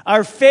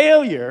 Our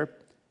failure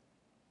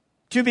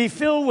to be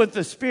filled with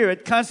the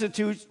Spirit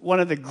constitutes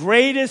one of the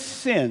greatest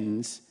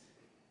sins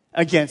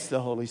against the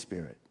Holy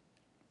Spirit.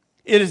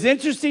 It is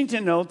interesting to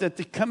note that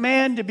the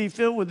command to be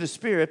filled with the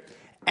Spirit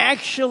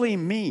actually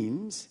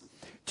means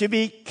to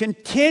be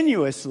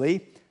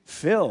continuously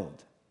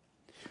filled.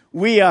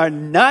 We are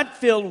not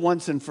filled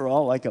once and for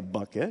all like a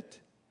bucket.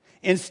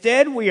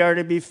 Instead, we are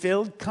to be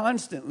filled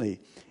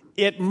constantly.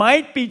 It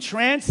might be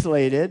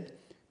translated,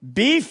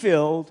 be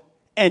filled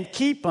and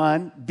keep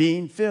on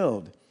being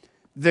filled.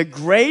 The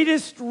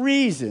greatest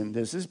reason,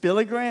 this is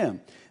Billy Graham,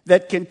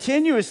 that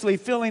continuously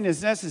filling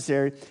is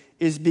necessary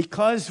is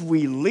because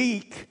we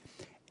leak.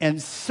 And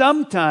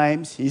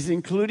sometimes, he's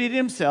included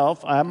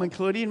himself, I'm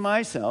including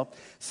myself,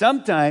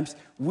 sometimes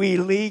we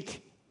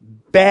leak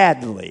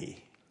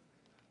badly.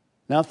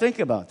 Now think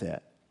about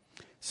that.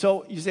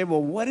 So you say,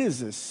 well, what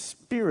is a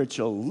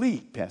spiritual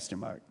leak, Pastor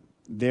Mark?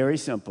 Very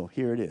simple.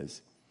 Here it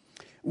is.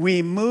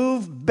 We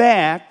move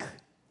back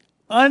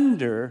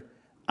under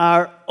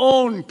our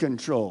own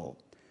control.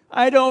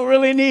 I don't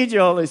really need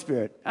you, Holy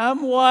Spirit.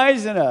 I'm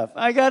wise enough.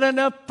 I got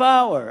enough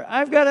power.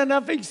 I've got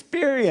enough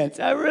experience.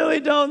 I really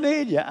don't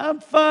need you. I'm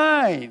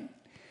fine.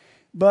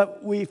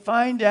 But we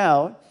find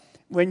out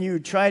when you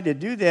try to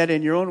do that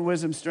in your own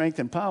wisdom, strength,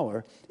 and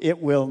power, it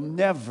will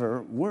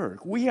never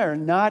work. We are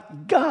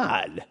not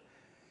God.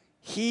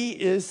 He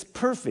is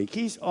perfect.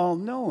 He's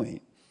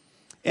all-knowing.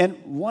 And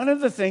one of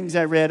the things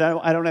I read,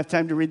 I don't have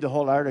time to read the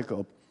whole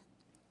article,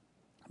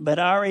 but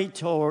R.A.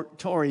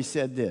 Torrey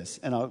said this,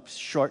 and I'll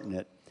shorten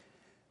it.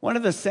 One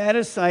of the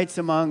saddest sights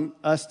among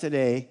us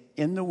today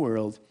in the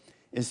world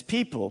is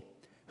people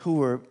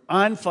who are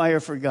on fire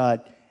for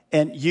God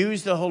and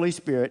use the Holy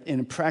Spirit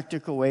in a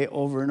practical way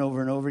over and over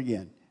and over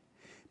again.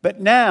 But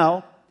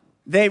now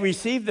they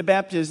received the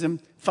baptism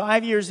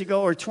 5 years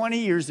ago or 20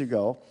 years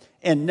ago,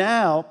 and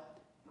now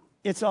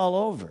it's all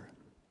over.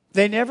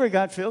 They never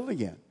got filled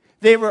again.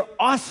 They were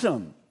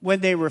awesome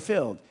when they were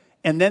filled,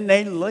 and then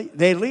they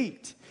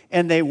leaked,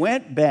 and they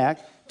went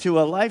back to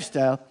a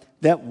lifestyle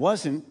that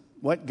wasn't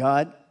what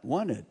God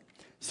wanted.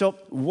 So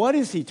what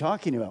is he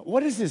talking about?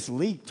 What is this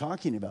leak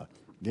talking about?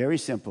 Very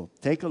simple.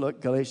 Take a look,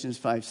 Galatians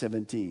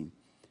 5:17.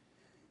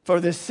 For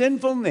the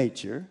sinful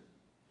nature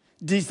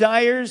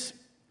desires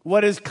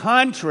what is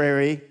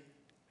contrary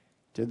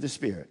to the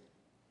Spirit,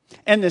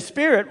 and the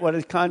Spirit what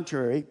is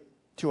contrary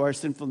to our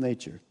sinful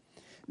nature.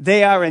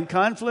 They are in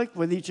conflict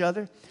with each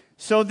other,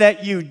 so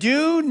that you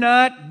do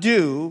not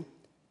do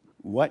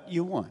what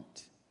you want.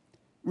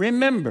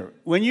 Remember,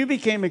 when you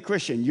became a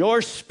Christian,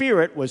 your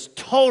spirit was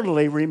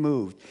totally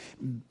removed.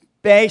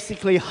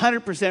 Basically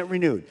 100%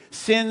 renewed.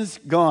 Sin's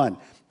gone.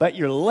 But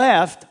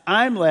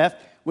I'm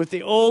left with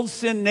the old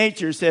sin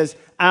nature says,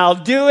 I'll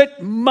do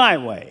it my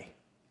way.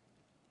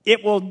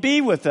 It will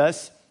be with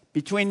us,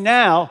 between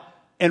now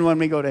and when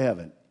we go to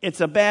heaven.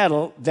 It's a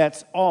battle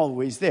that's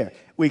always there.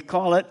 We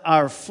call it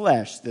our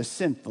flesh, the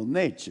sinful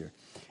nature.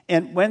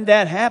 And when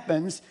that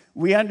happens,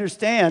 we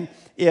understand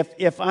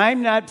if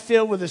I'm not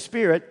filled with the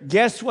Spirit,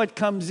 guess what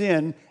comes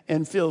in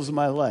and fills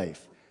my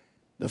life?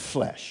 The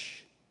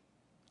flesh.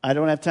 I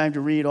don't have time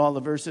to read all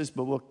the verses,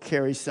 but we'll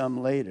carry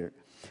some later.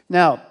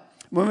 Now,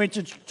 when we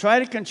try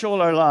to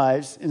control our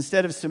lives,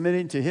 instead of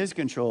submitting to His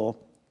control,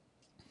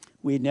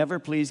 we never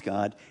please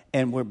God,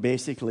 and we're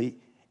basically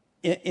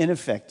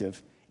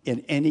ineffective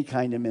in any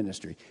kind of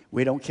ministry.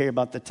 We don't care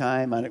about the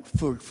time.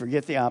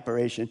 Forget the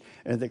operation,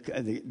 or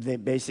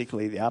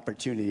basically the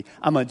opportunity.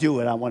 I'm going to do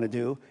what I want to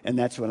do, and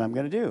that's what I'm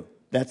going to do.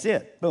 That's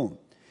it. Boom.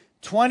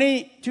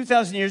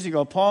 2,000 years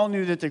ago, Paul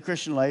knew that the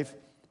Christian life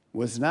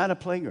was not a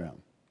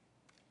playground.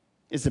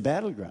 It's a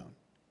battleground.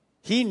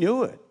 He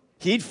knew it.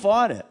 He'd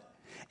fought it.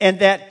 And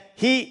that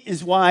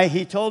is why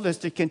he told us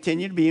to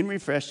continue being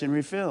refreshed and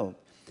refilled.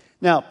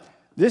 Now,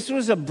 this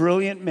was a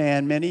brilliant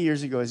man many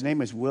years ago. His name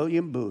was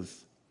William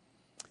Booth,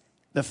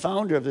 the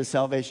founder of the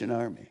Salvation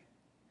Army.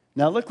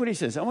 Now, look what he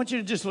says. I want you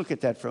to just look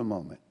at that for a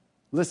moment.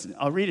 Listen,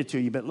 I'll read it to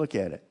you, but look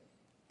at it.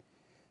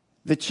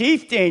 The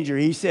chief danger,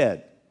 he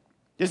said,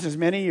 this is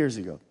many years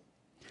ago,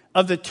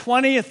 of the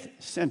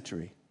 20th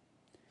century,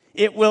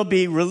 it will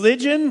be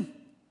religion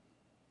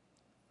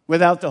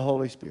without the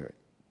Holy Spirit.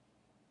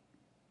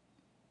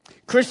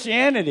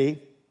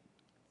 Christianity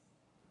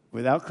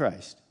without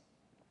Christ.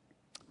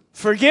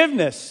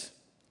 Forgiveness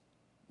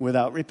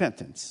without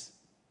repentance.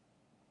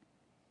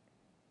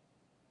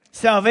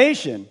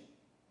 Salvation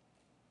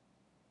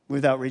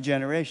without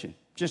regeneration.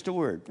 Just a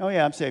word. Oh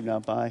yeah, I'm saved now,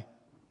 bye.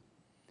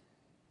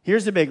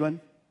 Here's the big one.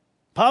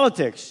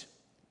 Politics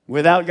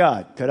without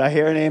God. Could I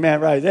hear an amen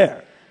right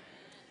there?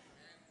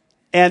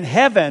 And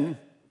heaven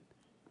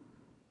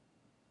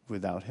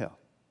without hell.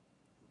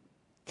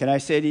 Can I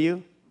say to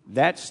you,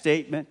 that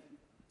statement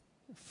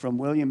from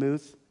William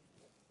Booth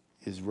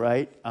is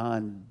right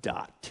on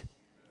dot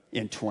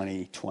in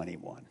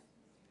 2021.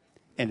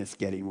 And it's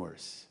getting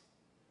worse.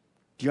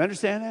 Do you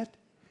understand that?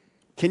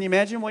 Can you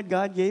imagine what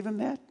God gave him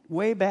that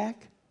way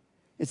back?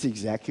 It's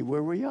exactly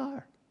where we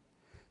are.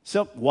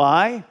 So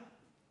why?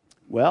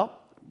 Well,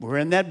 we're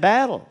in that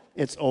battle.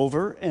 It's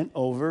over and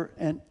over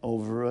and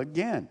over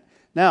again.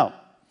 Now,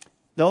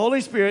 the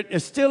Holy Spirit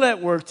is still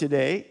at work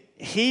today.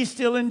 He's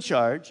still in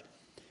charge.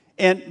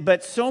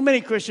 But so many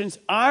Christians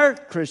are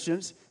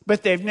Christians,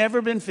 but they've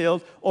never been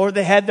filled, or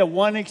they had the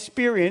one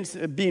experience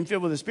of being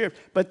filled with the Spirit,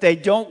 but they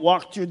don't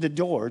walk through the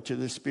door to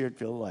the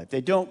Spirit-filled life.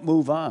 They don't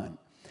move on.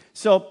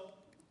 So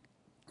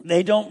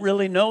they don't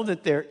really know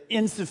that they're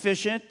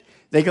insufficient.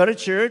 They go to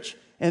church,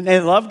 and they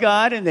love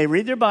God, and they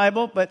read their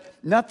Bible, but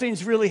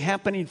nothing's really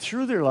happening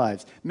through their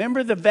lives.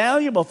 Remember, the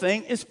valuable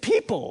thing is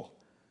people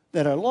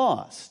that are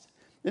lost.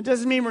 It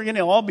doesn't mean we're going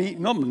to all be,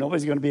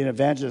 nobody's going to be an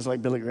evangelist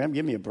like Billy Graham.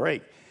 Give me a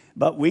break.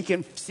 But we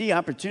can see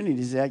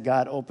opportunities that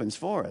God opens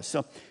for us.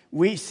 So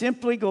we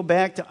simply go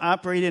back to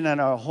operating on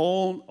our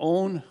whole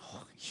own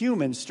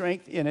human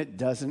strength, and it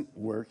doesn't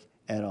work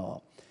at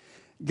all.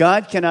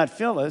 God cannot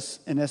fill us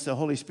unless the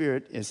Holy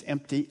Spirit is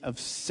empty of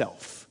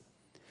self.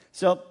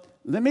 So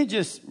let me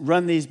just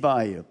run these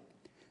by you.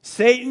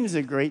 Satan's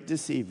a great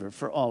deceiver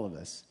for all of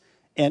us.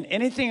 And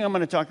anything I'm going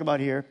to talk about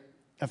here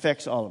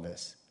affects all of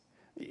us.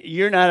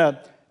 You're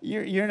not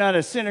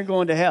a sinner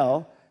going to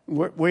hell.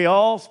 We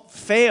all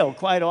fail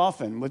quite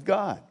often with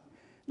God.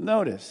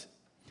 Notice,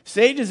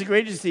 Satan is a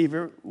great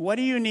deceiver. What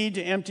do you need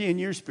to empty in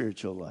your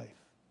spiritual life?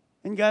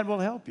 And God will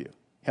help you.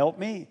 Help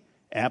me.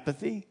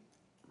 Apathy,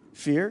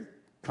 fear,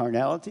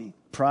 carnality,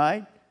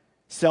 pride,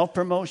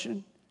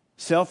 self-promotion,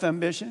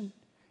 self-ambition.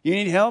 You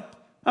need help?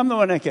 I'm the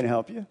one that can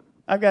help you.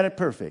 I've got it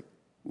perfect.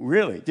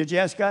 Really? Did you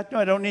ask God? No,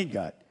 I don't need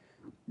God.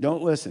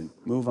 Don't listen.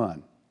 Move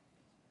on.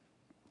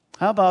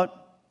 How about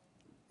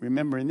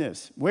remembering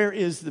this? Where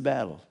is the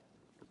battle?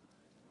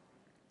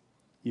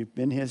 You've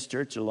been in His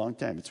church a long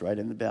time. It's right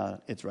in the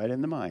battle. It's right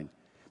in the mind.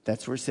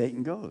 That's where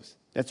Satan goes.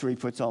 That's where he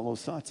puts all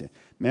those thoughts in.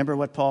 Remember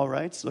what Paul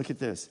writes? Look at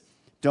this.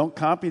 Don't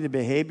copy the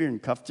behavior and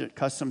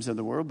customs of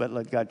the world, but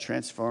let God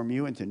transform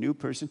you into a new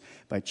person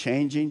by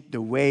changing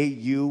the way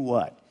you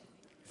what?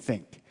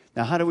 Think.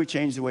 Now, how do we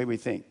change the way we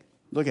think?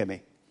 Look at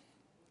me.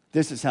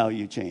 This is how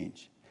you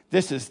change.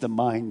 This is the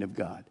mind of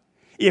God.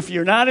 If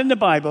you're not in the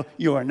Bible,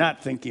 you are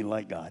not thinking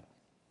like God.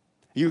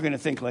 You're going to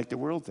think like the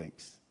world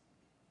thinks.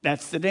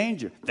 That's the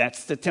danger.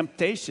 That's the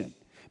temptation.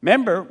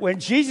 Remember, when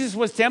Jesus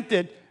was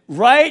tempted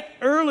right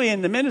early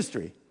in the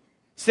ministry,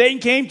 Satan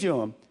came to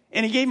him,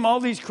 and he gave him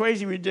all these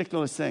crazy,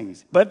 ridiculous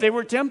things. But they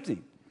were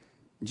tempting.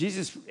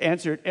 Jesus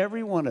answered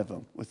every one of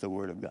them with the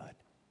Word of God.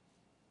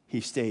 He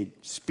stayed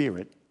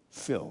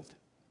Spirit-filled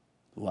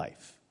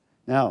life.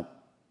 Now,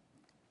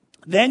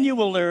 then you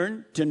will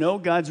learn to know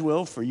God's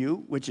will for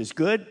you, which is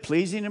good,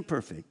 pleasing, and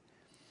perfect.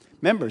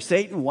 Remember,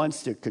 Satan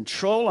wants to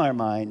control our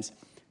minds.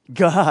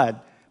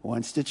 God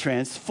wants to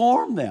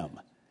transform them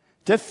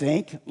to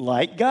think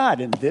like God.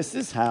 And this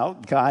is how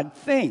God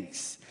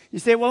thinks. You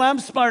say, well, I'm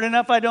smart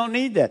enough. I don't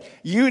need that.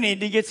 You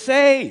need to get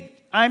saved.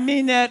 I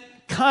mean that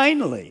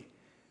kindly.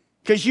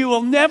 Because you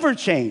will never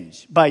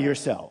change by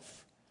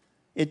yourself.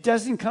 It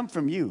doesn't come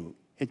from you.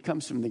 It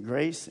comes from the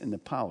grace and the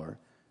power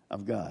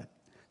of God.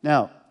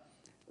 Now,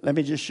 let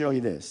me just show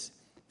you this.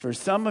 For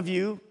some of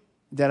you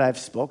that I've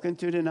spoken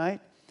to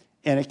tonight,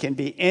 and it can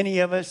be any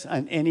of us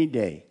on any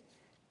day.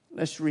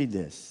 Let's read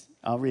this.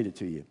 I'll read it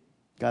to you.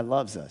 God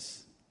loves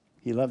us.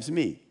 He loves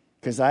me.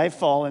 Because I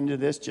fall into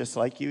this just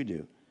like you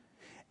do.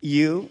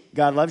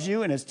 God loves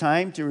you, and it's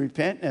time to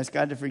repent and ask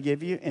God to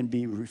forgive you and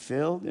be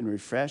refilled and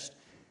refreshed,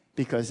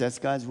 because that's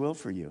God's will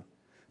for you.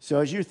 So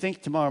as you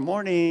think tomorrow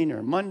morning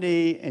or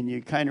Monday, and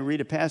you kind of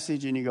read a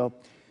passage and you go,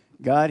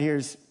 God,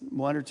 here's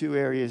one or two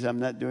areas I'm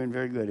not doing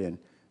very good in.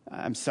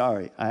 I'm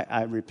sorry.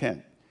 I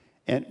repent.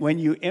 And when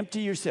you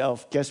empty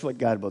yourself, guess what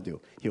God will do?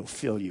 He'll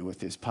fill you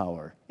with his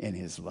power and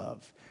his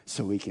love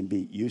so we can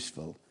be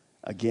useful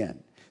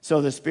again.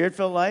 So the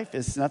Spirit-filled life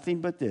is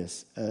nothing but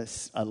this,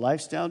 a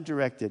lifestyle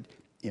directed,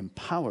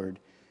 empowered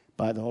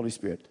by the Holy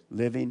Spirit,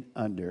 living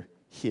under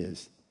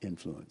his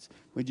influence.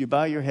 Would you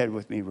bow your head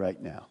with me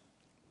right now?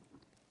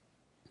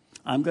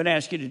 I'm going to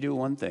ask you to do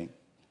one thing.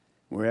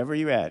 Wherever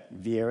you're at,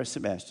 Vieira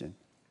Sebastian,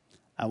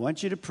 I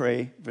want you to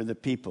pray for the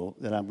people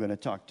that I'm going to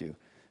talk to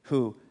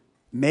who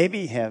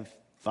maybe have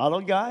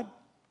followed God,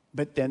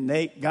 but then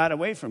they got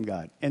away from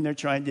God, and they're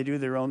trying to do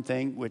their own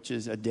thing, which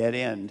is a dead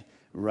end,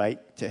 right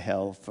to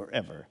hell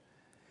forever.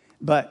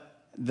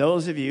 But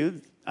those of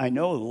you I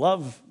know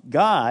love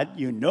God,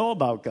 you know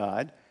about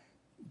God,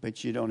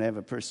 but you don't have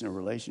a personal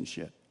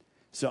relationship.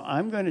 So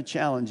I'm going to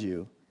challenge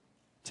you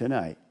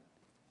tonight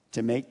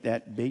to make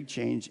that big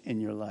change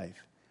in your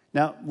life.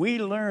 Now, we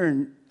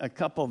learned a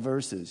couple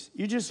verses.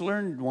 You just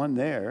learned one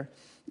there.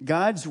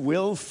 God's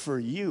will for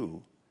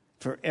you,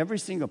 for every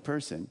single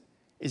person,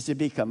 is to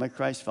become a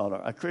Christ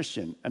follower, a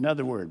Christian.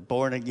 Another word,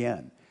 born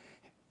again.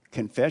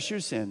 Confess your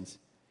sins.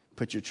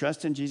 Put your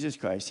trust in Jesus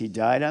Christ. He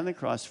died on the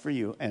cross for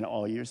you and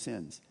all your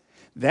sins.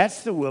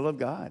 That's the will of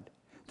God.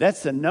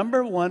 That's the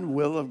number one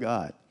will of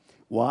God.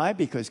 Why?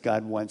 Because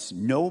God wants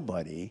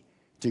nobody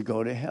to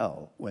go to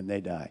hell when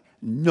they die.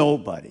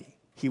 Nobody.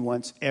 He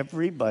wants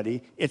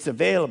everybody. It's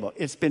available.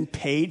 It's been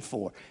paid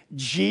for.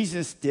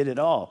 Jesus did it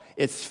all.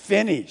 It's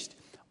finished.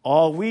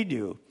 All we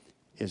do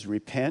is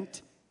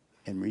repent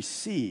and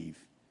receive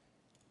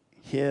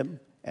him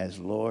as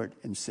Lord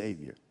and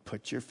Savior.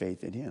 Put your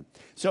faith in him.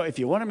 So if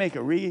you want to make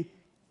a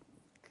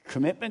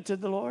recommitment to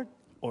the Lord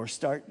or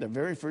start the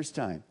very first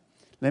time,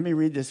 let me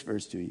read this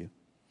verse to you.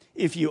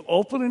 If you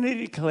openly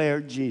declare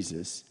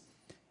Jesus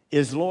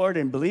is Lord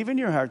and believe in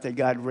your heart that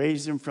God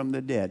raised him from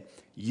the dead,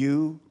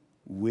 you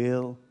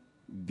will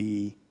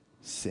be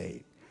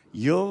saved.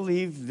 You'll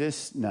leave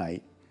this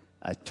night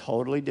a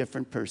totally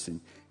different person.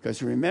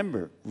 Because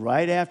remember,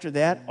 right after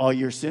that, all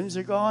your sins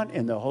are gone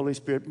and the Holy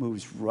Spirit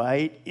moves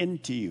right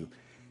into you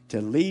to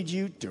lead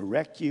you,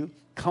 direct you,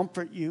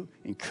 comfort you,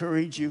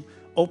 encourage you,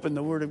 open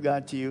the Word of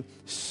God to you.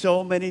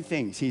 So many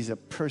things. He's a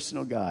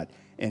personal God,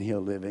 and he'll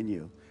live in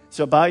you.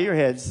 So bow your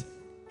heads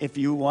if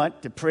you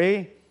want to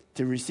pray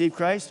to receive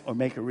Christ or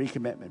make a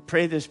recommitment.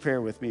 Pray this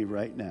prayer with me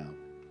right now.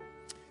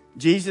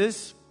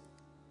 Jesus,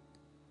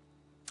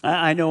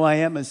 I know I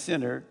am a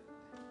sinner,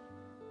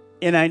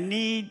 and I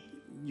need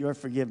your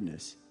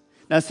forgiveness.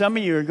 Now, some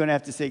of you are going to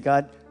have to say,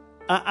 God,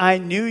 I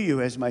knew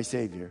you as my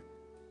Savior,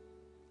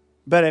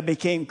 but I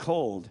became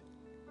cold.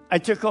 I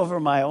took over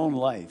my own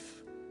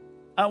life.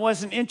 I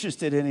wasn't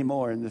interested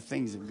anymore in the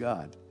things of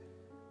God.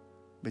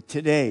 But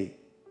today,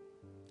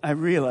 I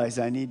realize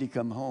I need to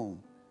come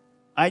home.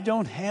 I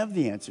don't have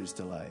the answers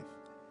to life.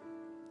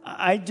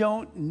 I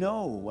don't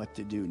know what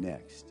to do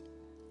next.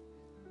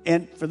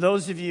 And for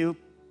those of you,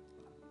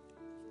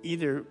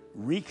 either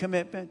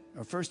recommitment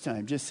or first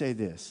time, just say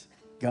this.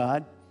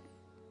 God,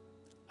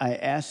 I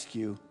ask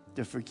you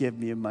to forgive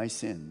me of my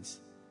sins.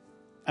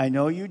 I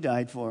know you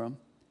died for them.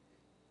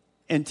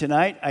 And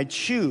tonight I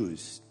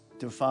choose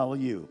to follow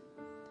you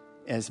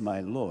as my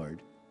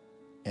Lord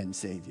and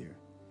Savior.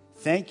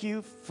 Thank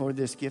you for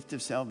this gift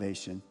of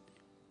salvation.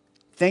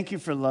 Thank you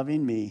for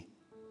loving me.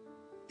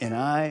 And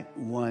I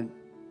want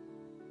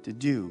to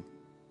do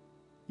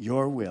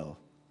your will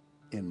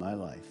in my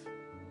life.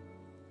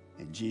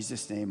 In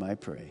Jesus' name I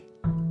pray.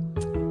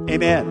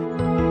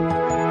 Amen.